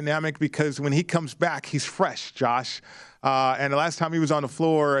interesting dynamic because when he comes back, he's fresh, Josh. And the last time he was on the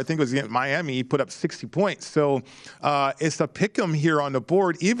floor, I think it was in Miami, he put up 60 points. So it's a pick 'em here on the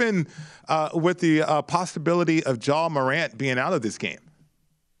board, even with the possibility of Ja Morant being out of this game.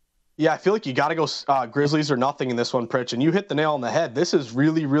 Yeah, I feel like you got to go Grizzlies or nothing in this one, Pritch. And you hit the nail on the head. This is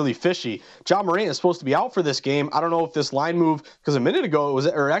really, really fishy. Ja Morant is supposed to be out for this game. I don't know if this line move, because a minute ago it was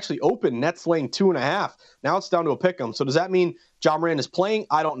actually open, Nets laying 2.5. Now it's down to a pick 'em. So does that mean Ja Morant is playing?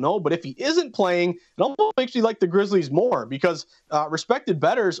 I don't know. But if he isn't playing, it almost makes me like the Grizzlies more because respected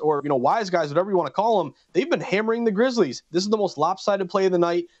bettors or wise guys, whatever you want to call them, they've been hammering the Grizzlies. This is the most lopsided play of the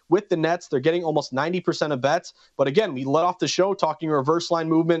night with the Nets. They're getting almost 90% of bets. But again, we let off the show talking reverse line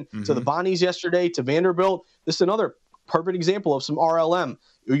movement to the Bonnies yesterday, to Vanderbilt. This is another perfect example of some RLM.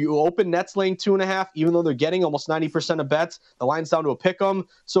 You open Nets laying 2.5, even though they're getting almost 90% of bets. The line's down to a pick 'em.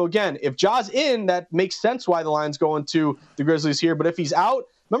 So again, if Ja's in, that makes sense why the line's going to the Grizzlies here. But if he's out,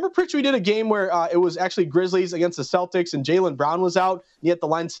 remember, Pritch, we did a game where it was actually Grizzlies against the Celtics and Jaylen Brown was out, and yet the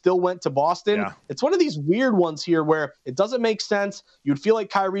line still went to Boston. Yeah. It's one of these weird ones here where it doesn't make sense. You'd feel like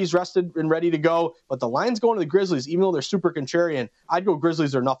Kyrie's rested and ready to go, but the line's going to the Grizzlies, even though they're super contrarian. I'd go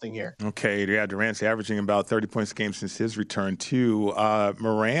Grizzlies or nothing here. Okay, yeah, Durant's averaging about 30 points a game since his return too.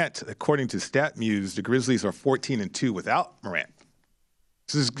 Morant, according to StatMuse, the Grizzlies are 14-2 without Morant.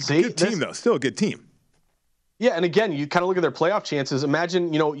 This is a good team, though. Still a good team. Yeah, and again, you kind of look at their playoff chances.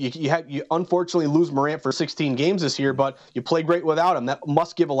 Imagine, you unfortunately lose Morant for 16 games this year, but you play great without him. That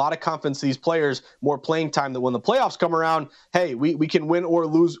must give a lot of confidence to these players, more playing time, that when the playoffs come around, hey, we can win or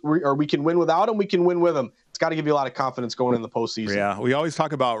lose, or we can win without him, we can win with him. It's got to give you a lot of confidence going in the postseason. Yeah, we always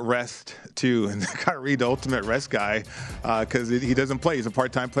talk about rest too, and Kyrie, the ultimate rest guy, because he doesn't play. He's a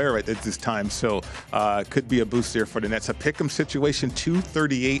part-time player at this time, so could be a boost there for the Nets. A pick'em situation,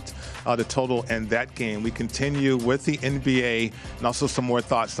 238 the total in that game. We continue with the NBA and also some more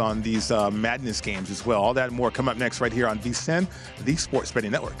thoughts on these madness games as well. All that and more come up next right here on VSiN, the Sports Betting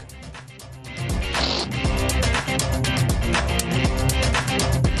Network.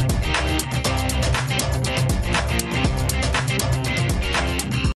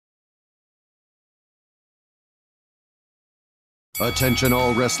 Attention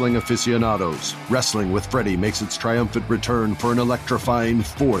all wrestling aficionados. Wrestling with Freddie makes its triumphant return for an electrifying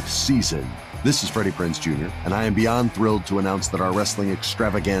 4th season. This is Freddie Prinze Jr., and I am beyond thrilled to announce that our wrestling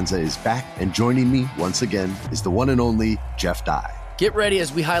extravaganza is back, and joining me once again is the one and only Jeff Dye. Get ready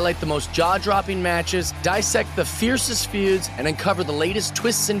as we highlight the most jaw-dropping matches, dissect the fiercest feuds, and uncover the latest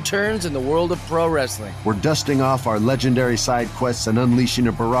twists and turns in the world of pro wrestling. We're dusting off our legendary side quests and unleashing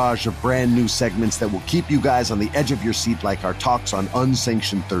a barrage of brand new segments that will keep you guys on the edge of your seat like our talks on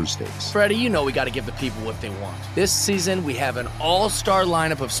Unsanctioned Thursdays. Freddie, you know we got to give the people what they want. This season, we have an all-star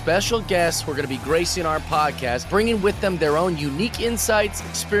lineup of special guests who are going to be gracing our podcast, bringing with them their own unique insights,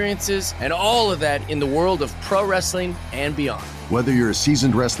 experiences, and all of that in the world of pro wrestling and beyond. Whether you're a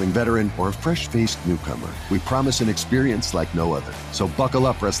seasoned wrestling veteran or a fresh-faced newcomer, we promise an experience like no other. So buckle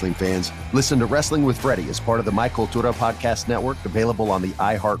up, wrestling fans. Listen to Wrestling with Freddie as part of the My Cultura Podcast Network, available on the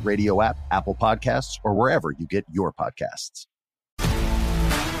iHeartRadio app, Apple Podcasts, or wherever you get your podcasts.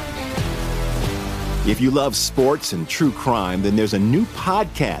 If you love sports and true crime, then there's a new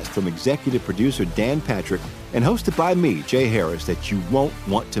podcast from executive producer Dan Patrick and hosted by me, Jay Harris, that you won't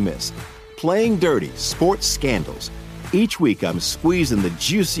want to miss. Playing Dirty: Sports Scandals. Each week, I'm squeezing the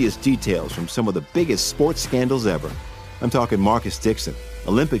juiciest details from some of the biggest sports scandals ever. I'm talking Marcus Dixon,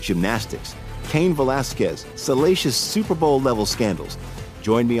 Olympic gymnastics, Cain Velasquez, salacious Super Bowl-level scandals.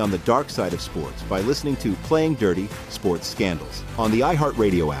 Join me on the dark side of sports by listening to Playing Dirty: Sports Scandals on the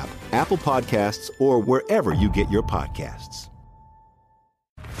iHeartRadio app, Apple Podcasts, or wherever you get your podcasts.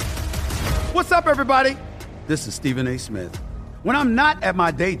 What's up, everybody? This is Stephen A. Smith. When I'm not at my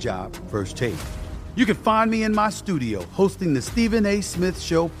day job, First Take, you can find me in my studio hosting the Stephen A. Smith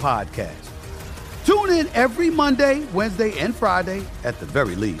Show podcast. Tune in every Monday, Wednesday, and Friday, at the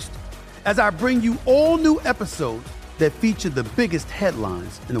very least, as I bring you all new episodes that feature the biggest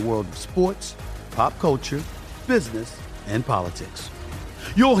headlines in the world of sports, pop culture, business, and politics.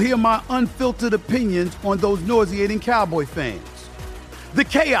 You'll hear my unfiltered opinions on those nauseating Cowboy fans, the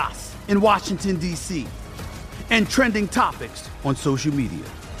chaos in Washington, D.C., and trending topics on social media,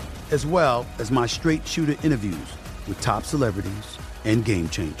 as well as my straight shooter interviews with top celebrities and game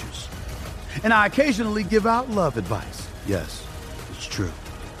changers. And I occasionally give out love advice. Yes, it's true.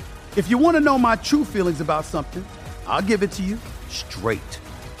 If you want to know my true feelings about something, I'll give it to you straight.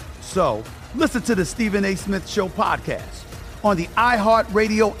 So listen to the Stephen A. Smith Show podcast on the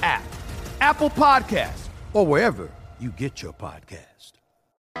iHeartRadio app, Apple Podcasts, or wherever you get your podcast.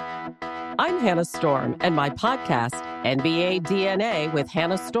 I'm Hannah Storm, and my podcast, NBA DNA with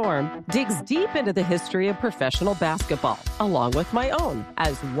Hannah Storm, digs deep into the history of professional basketball, along with my own,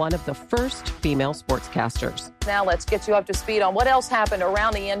 as one of the first female sportscasters. Now let's get you up to speed on what else happened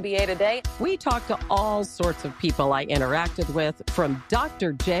around the NBA today. We talked to all sorts of people I interacted with, from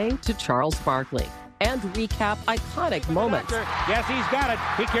Dr. J to Charles Barkley, and recap iconic moments. Yes, he's got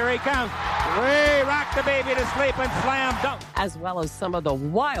it. Here he comes. Way rock the baby to sleep and slam dunk. As well as some of the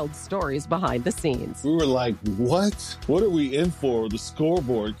wild stories behind the scenes. We were like, what? What are we in for? The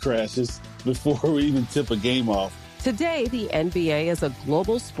scoreboard crashes before we even tip a game off. Today, the NBA is a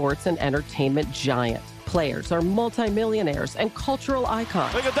global sports and entertainment giant. Players are multimillionaires and cultural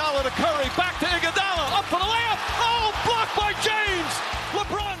icons. Iguodala to Curry, back to Iguodala, up for the layup. Oh, blocked by James.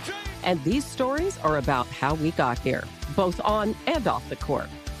 LeBron James. And these stories are about how we got here, both on and off the court.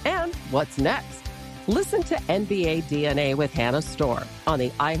 And what's next? Listen to NBA DNA with Hannah Storm on the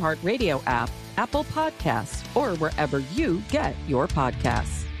iHeartRadio app, Apple Podcasts, or wherever you get your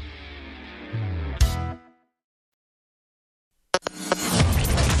podcasts.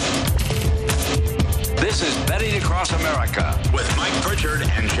 This is Betting Across America with Mike Pritchard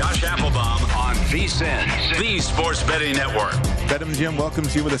and Josh Applebaum on VSiN, the Sports Betting Network. BetMGM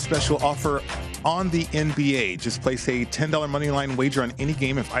welcomes you with a special offer on the NBA. Just place a $10 moneyline wager on any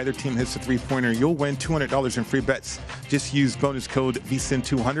game. If either team hits a three-pointer, you'll win $200 in free bets. Just use bonus code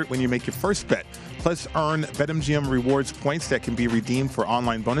VSiN200 when you make your first bet. Plus, earn BetMGM rewards points that can be redeemed for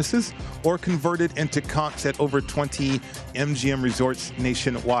online bonuses or converted into comps at over 20 MGM resorts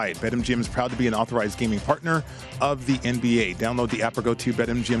nationwide. BetMGM is proud to be an authorized gaming partner of the NBA. Download the app or go to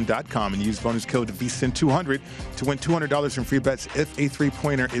BetMGM.com and use bonus code VSIN200 to win $200 in free bets if a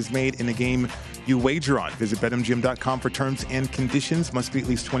three-pointer is made in a game you wager on. Visit BetMGM.com for terms and conditions. Must be at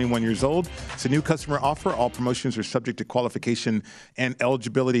least 21 years old. It's a new customer offer. All promotions are subject to qualification and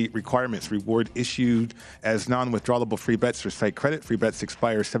eligibility requirements. Reward issued as non-withdrawable free bets for site credit. Free bets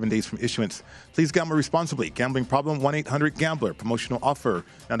expire 7 days from issuance. Please gamble responsibly. Gambling problem? 1-800-GAMBLER. Promotional offer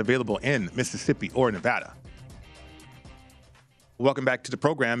not available in Mississippi or Nevada. Welcome back to the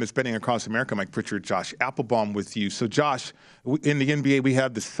program. It's Betting Across America. Mike Pritchard, Josh Applebaum with you. So, Josh, in the NBA, we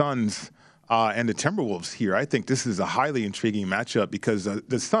have the Suns and the Timberwolves here. I think this is a highly intriguing matchup because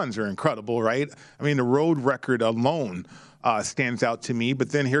the Suns are incredible, right? I mean, the road record alone stands out to me. But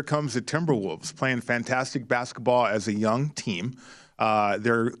then here comes the Timberwolves playing fantastic basketball as a young team.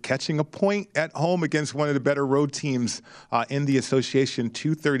 They're catching a point at home against one of the better road teams in the association,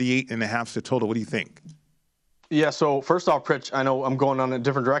 238.5 is the total. What do you think? Yeah, so first off, Pritch, I know I'm going on a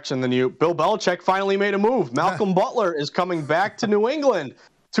different direction than you. Bill Belichick finally made a move. Malcolm Butler is coming back to New England.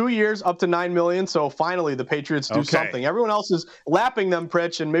 2 years, up to $9 million. So finally, the Patriots do something. Everyone else is lapping them,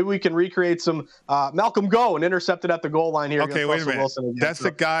 Pritch, and maybe we can recreate some Malcolm Go and intercept it at the goal line here. Okay, wait a minute. That's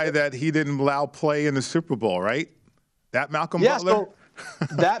the guy that he didn't allow play in the Super Bowl, right? That Malcolm Butler? So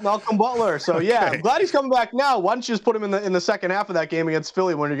that Malcolm Butler. So, yeah, I'm glad he's coming back now. Why don't you just put him in the second half of that game against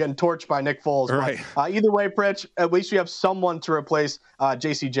Philly when you're getting torched by Nick Foles? Right. But, either way, Pritch, at least you have someone to replace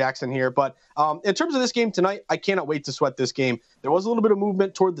J.C. Jackson here. But in terms of this game tonight, I cannot wait to sweat this game. There was a little bit of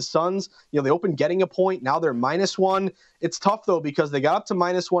movement toward the Suns. You know, they opened getting a point. Now they're -1. It's tough, though, because they got up to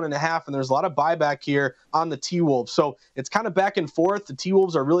 -1.5, and there's a lot of buyback here on the T-Wolves. So it's kind of back and forth. The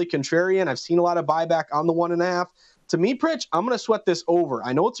T-Wolves are really contrarian. I've seen a lot of buyback on the 1.5. To me, Pritch, I'm going to sweat this over.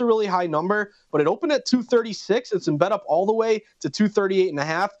 I know it's a really high number, but it opened at 236. It's been bet up all the way to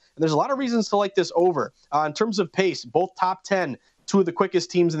 238.5. And there's a lot of reasons to like this over. In terms of pace, both top 10, two of the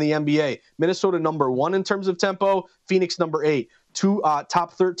quickest teams in the NBA. Minnesota number 1 in terms of tempo, Phoenix number 8. Two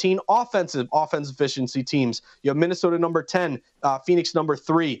top 13 offensive efficiency teams. You have Minnesota number 10, Phoenix number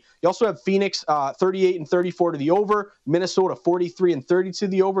 3. You also have Phoenix 38 and 34 to the over, Minnesota 43 and 30 to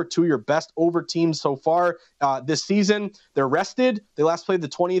the over, two of your best over teams so far this season. They're rested. They last played the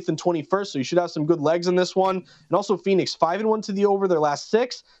 20th and 21st, so you should have some good legs in this one. And also Phoenix 5-1 to the over their last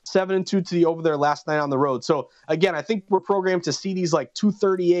 6, 7-2 to the over their last 9 on the road. So again, I think we're programmed to see these like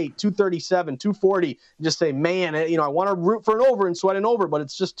 238, 237, 240, and just say, man, I want to root for an over and sweat an over, but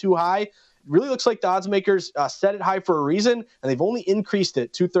it's just too high. It really looks like the odds makers set it high for a reason, and they've only increased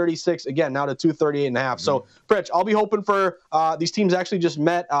it 236 again now to 238.5. So, Pritch, I'll be hoping for these teams actually just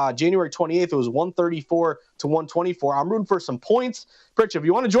met January 28th. It was 134 to 124. I'm rooting for some points. Pritch, if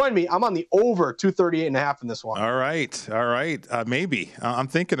you want to join me, I'm on the over 238.5 in this one. All right. Maybe I'm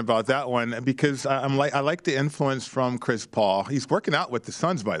thinking about that one because I like the influence from Chris Paul. He's working out with the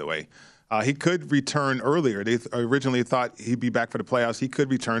Suns, by the way. He could return earlier. They originally thought he'd be back for the playoffs. He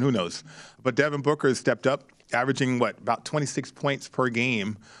could return. Who knows? But Devin Booker has stepped up, averaging, about 26 points per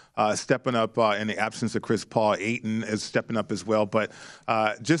game, stepping up in the absence of Chris Paul. Ayton is stepping up as well. But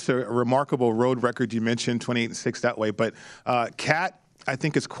just a remarkable road record you mentioned, 28-6 that way. But Cat, I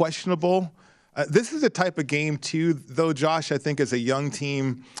think, is questionable. This is a type of game, too, though, Josh, I think as a young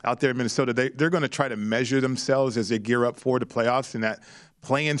team out there in Minnesota, they're going to try to measure themselves as they gear up for the playoffs in that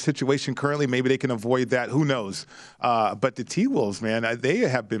play-in situation currently. Maybe they can avoid that. Who knows? But the T-Wolves, man, they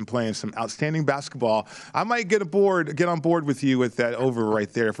have been playing some outstanding basketball. I might get on board with you with that over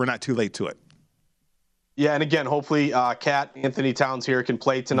right there if we're not too late to it. Yeah, and again, hopefully Cat Anthony Towns here can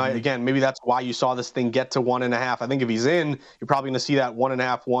play tonight. Mm-hmm. Again, maybe that's why you saw this thing get to 1.5. I think if he's in, you're probably going to see that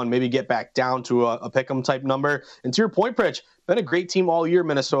 1.5, maybe get back down to a pick'em type number. And to your point, Pritch, been a great team all year,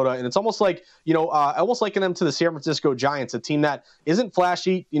 Minnesota, and it's almost like, almost liking them to the San Francisco Giants, a team that isn't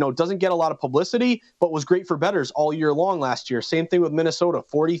flashy, doesn't get a lot of publicity, but was great for bettors all year long last year. Same thing with Minnesota,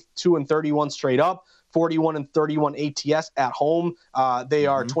 42 and 31 straight up. 41 and 31 ATS at home. They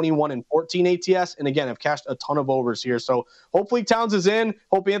are 21 and 14 ATS, and again, have cashed a ton of overs here. So hopefully Towns is in.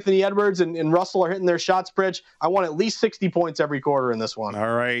 Hope Anthony Edwards and Russell are hitting their shots, Pritch. I want at least 60 points every quarter in this one.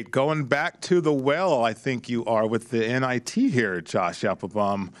 All right, going back to the well, I think you are with the NIT here, Josh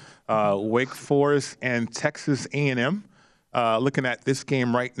Applebaum. Wake Forest and Texas A&M. Looking at this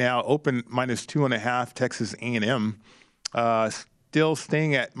game right now, open -2.5, Texas A&M. Still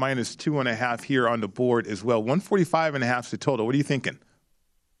staying at -2.5 here on the board as well. 145.5 is the total. What are you thinking?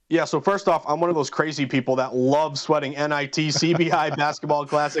 Yeah, so first off, I'm one of those crazy people that love sweating NIT, CBI, Basketball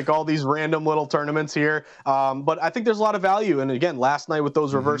Classic, all these random little tournaments here. But I think there's a lot of value. And again, last night with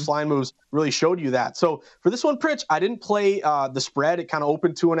those reverse line moves really showed you that. So for this one, Pritch, I didn't play the spread. It kind of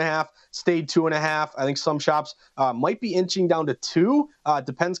opened 2.5, stayed 2.5. I think some shops might be inching down to 2.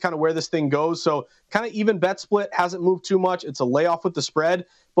 Depends kind of where this thing goes. So kind of even bet split, hasn't moved too much. It's a layoff with the spread.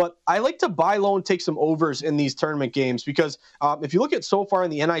 But I like to buy low and take some overs in these tournament games because if you look at so far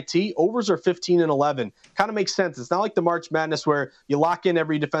in the NIT, overs are 15 and 11. Kind of makes sense. It's not like the March Madness where you lock in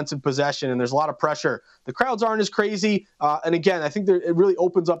every defensive possession and there's a lot of pressure. The crowds aren't as crazy. And again, I think it really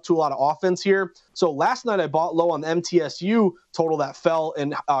opens up to a lot of offense here. So last night I bought low on the MTSU total that fell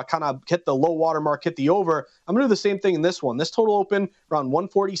and kind of hit the low water mark, hit the over. I'm going to do the same thing in this one. This total opened around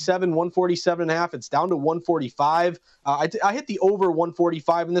 147, 147.5. It's down to 145. I hit the over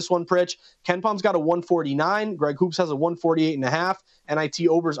 145 in this one, Pritch. KenPom's got a 149. Greg Hoops has a 148.5. NIT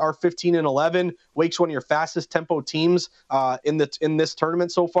overs are 15 and 11. Wake's one of your fastest tempo teams in this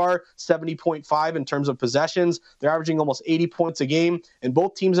tournament so far, 70.5 in terms of possessions. They're averaging almost 80 points a game, and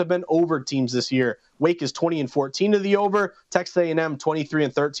both teams have been over teams this year. Wake is 20 and 14 to the over. Texas A&M 23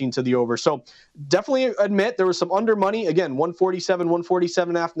 and 13 to the over. So definitely admit there was some under money. Again, 147,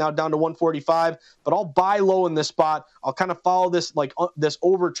 147.5, now down to 145. But I'll buy low in this spot. I'll kind of follow this this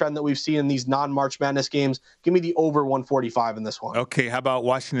over trend that we've seen in these non-March Madness games. Give me the over 145 in this one. Okay, how about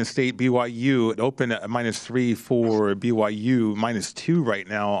Washington State, BYU? It opened at -3 for BYU, -2 right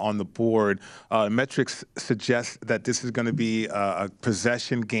now on the board. Metrics suggest that this is going to be a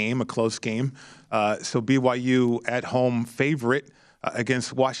possession game, a close game. So BYU at home favorite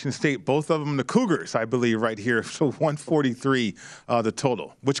against Washington State. Both of them the Cougars, I believe, right here. So 143 the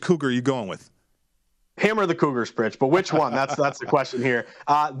total. Which Cougar are you going with? Hammer the Cougars, Pritch, but which one? That's the question here.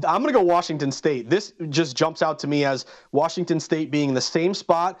 I'm going to go Washington State. This just jumps out to me as Washington State being in the same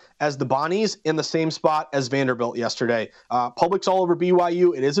spot as the Bonnies, in the same spot as Vanderbilt yesterday. Public's all over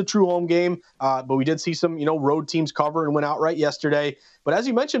BYU. It is a true home game, but we did see some road teams cover and went outright yesterday. But as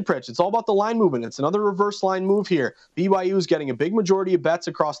you mentioned, Pritch, it's all about the line movement. It's another reverse line move here. BYU is getting a big majority of bets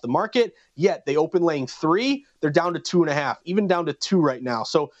across the market, yet they open laying 3. They're down to 2.5, even down to 2 right now.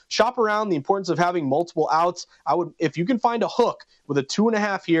 So shop around the importance of having multiple outs. If you can find a hook with a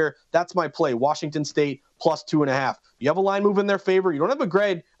 2.5 here, that's my play. Washington State plus 2.5. You have a line move in their favor. You don't have a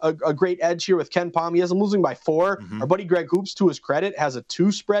great edge here with KenPom. He has them losing by 4. Our buddy Greg Hoops, to his credit, has a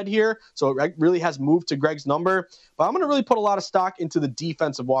 2 spread here, so it really has moved to Greg's number. But I'm going to really put a lot of stock into the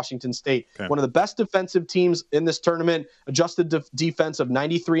defense of Washington State. Okay. One of the best defensive teams in this tournament, adjusted defense of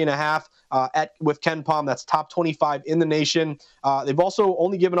 93.5 with KenPom. That's top 25 in the nation. They've also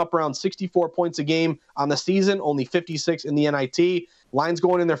only given up around 64 points a game on the season, only 56 in the NIT. Line's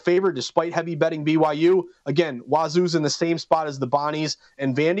going in their favor despite heavy betting BYU. Again, Wazoo's in the same spot as the Bonnies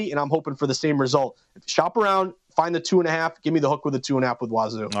and Vandy, and I'm hoping for the same result. Shop around, find the 2.5. Give me the hook with the 2.5 with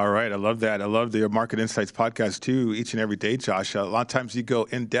Wazoo. All right. I love that. I love the Market Insights podcast, too, each and every day, Josh. A lot of times you go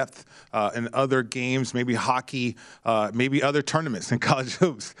in depth in other games, maybe hockey, maybe other tournaments in college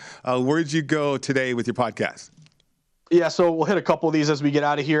hoops. Where did you go today with your podcast? Yeah, so we'll hit a couple of these as we get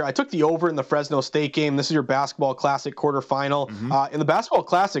out of here. I took the over in the Fresno State game. This is your Basketball Classic quarterfinal. In the Basketball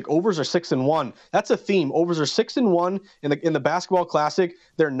Classic, overs are 6-1. That's a theme. Overs are 6-1 in the Basketball Classic.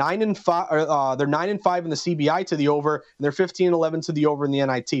 They're 9-5. They're 9-5 in the CBI to the over, and they're 15-11 to the over in the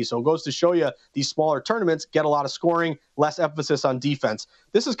NIT. So it goes to show you these smaller tournaments get a lot of scoring, less emphasis on defense.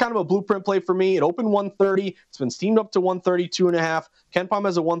 This is kind of a blueprint play for me. It opened 130. It's been steamed up to 132.5. KenPom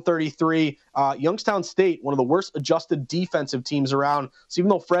has a 133. Youngstown State, one of the worst adjusted defensive teams around. So even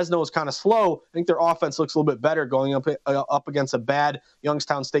though Fresno is kind of slow, I think their offense looks a little bit better going up against a bad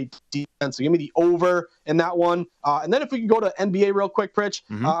Youngstown State defense. So give me the over in that one. And then if we can go to NBA real quick, Pritch,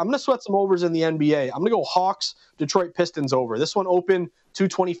 I'm going to sweat some overs in the NBA. I'm going to go Hawks, Detroit Pistons over. This one opened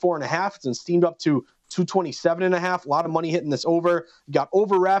 224.5. It's been steamed up to 227.5. A lot of money hitting this over. You got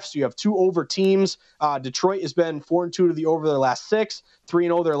over refs. You have 2 over teams. Detroit has been 4-2 to the over their last 6,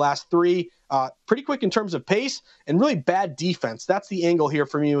 3-0 their last 3. Pretty quick in terms of pace and really bad defense. That's the angle here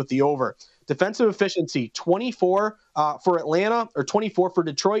for me with the over. Defensive efficiency, 24 for Atlanta, or 24 for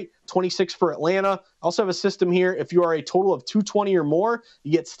Detroit, 26 for Atlanta. I also have a system here. If you are a total of 220 or more,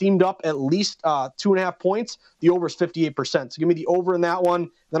 you get steamed up at least 2.5 points. The over is 58%. So give me the over in that one.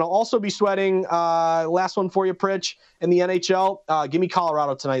 Then I'll also be sweating, last one for you, Pritch, in the NHL. Give me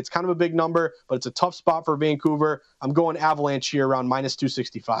Colorado tonight. It's kind of a big number, but it's a tough spot for Vancouver. I'm going Avalanche here around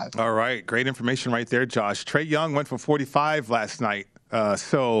 -265. All right. Great information right there, Josh. Trae Young went for 45 last night.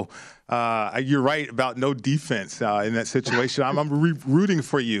 So you're right about no defense in that situation. I'm rooting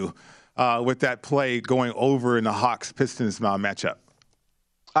for you with that play going over in the Hawks-Pistons matchup.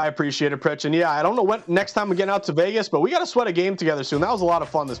 I appreciate it, Pritch. And yeah, I don't know when next time we get out to Vegas, but we got to sweat a game together soon. That was a lot of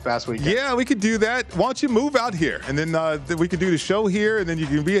fun this past weekend. Yeah, we could do that. Why don't you move out here, and then we could do the show here, and then you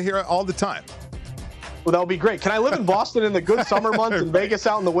can be here all the time. Well, that would be great. Can I live in Boston in the good summer months and Vegas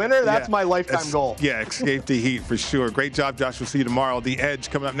out in the winter? That's my lifetime goal. Yeah, escape the heat for sure. Great job, Josh. We'll see you tomorrow. The Edge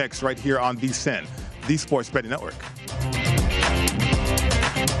coming up next right here on VSiN, the Sports Betting Network.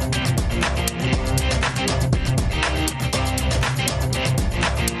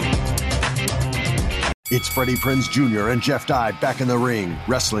 It's Freddie Prinze Jr. and Jeff Dye back in the ring.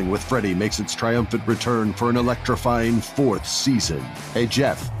 Wrestling with Freddie makes its triumphant return for an electrifying 4th season. Hey,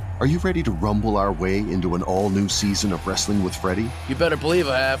 Jeff, are you ready to rumble our way into an all-new season of Wrestling with Freddie? You better believe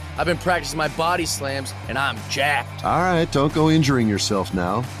I have. I've been practicing my body slams, and I'm jacked. All right, don't go injuring yourself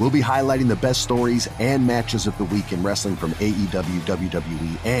now. We'll be highlighting the best stories and matches of the week in wrestling from AEW,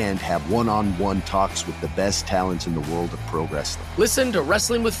 WWE, and have one-on-one talks with the best talents in the world of pro wrestling. Listen to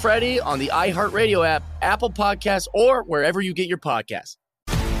Wrestling with Freddie on the iHeartRadio app, Apple Podcasts, or wherever you get your podcasts.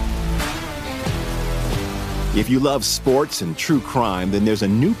 If you love sports and true crime, then there's a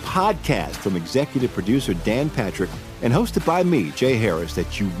new podcast from executive producer Dan Patrick and hosted by me, Jay Harris,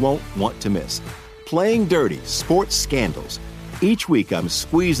 that you won't want to miss. Playing Dirty: Sports Scandals. Each week, I'm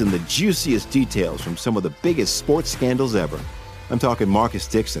squeezing the juiciest details from some of the biggest sports scandals ever. I'm talking Marcus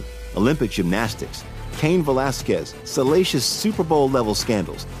Dixon, Olympic gymnastics, Cain Velasquez, salacious Super Bowl-level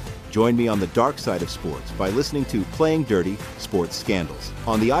scandals. Join me on the dark side of sports by listening to Playing Dirty: Sports Scandals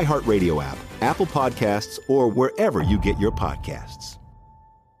on the iHeartRadio app, Apple Podcasts, or wherever you get your podcasts.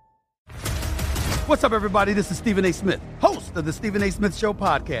 What's up, everybody? This is Stephen A. Smith, host of the Stephen A. Smith Show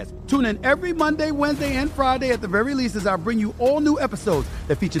podcast. Tune in every Monday, Wednesday, and Friday at the very least as I bring you all new episodes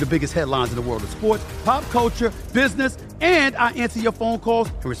that feature the biggest headlines in the world of sports, pop culture, business, and I answer your phone calls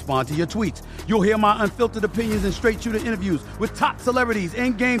and respond to your tweets. You'll hear my unfiltered opinions and straight-shooter interviews with top celebrities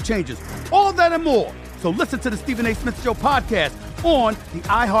and game changers. All that and more. So listen to the Stephen A. Smith Show podcast on the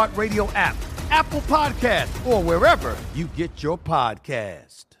iHeartRadio app, Apple Podcasts, or wherever you get your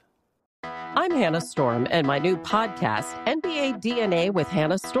podcast. I'm Hannah Storm, and my new podcast, NBA DNA with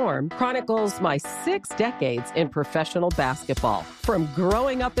Hannah Storm, chronicles my 6 decades in professional basketball. From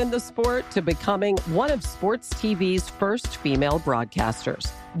growing up in the sport to becoming one of sports TV's first female broadcasters.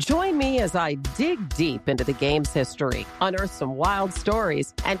 Join me as I dig deep into the game's history, unearth some wild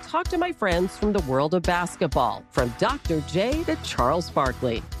stories, and talk to my friends from the world of basketball, from Dr. J to Charles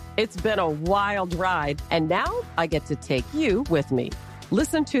Barkley. It's been a wild ride, and now I get to take you with me.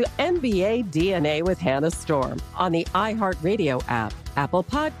 Listen to NBA DNA with Hannah Storm on the iHeartRadio app, Apple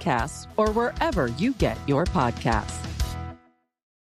Podcasts, or wherever you get your podcasts.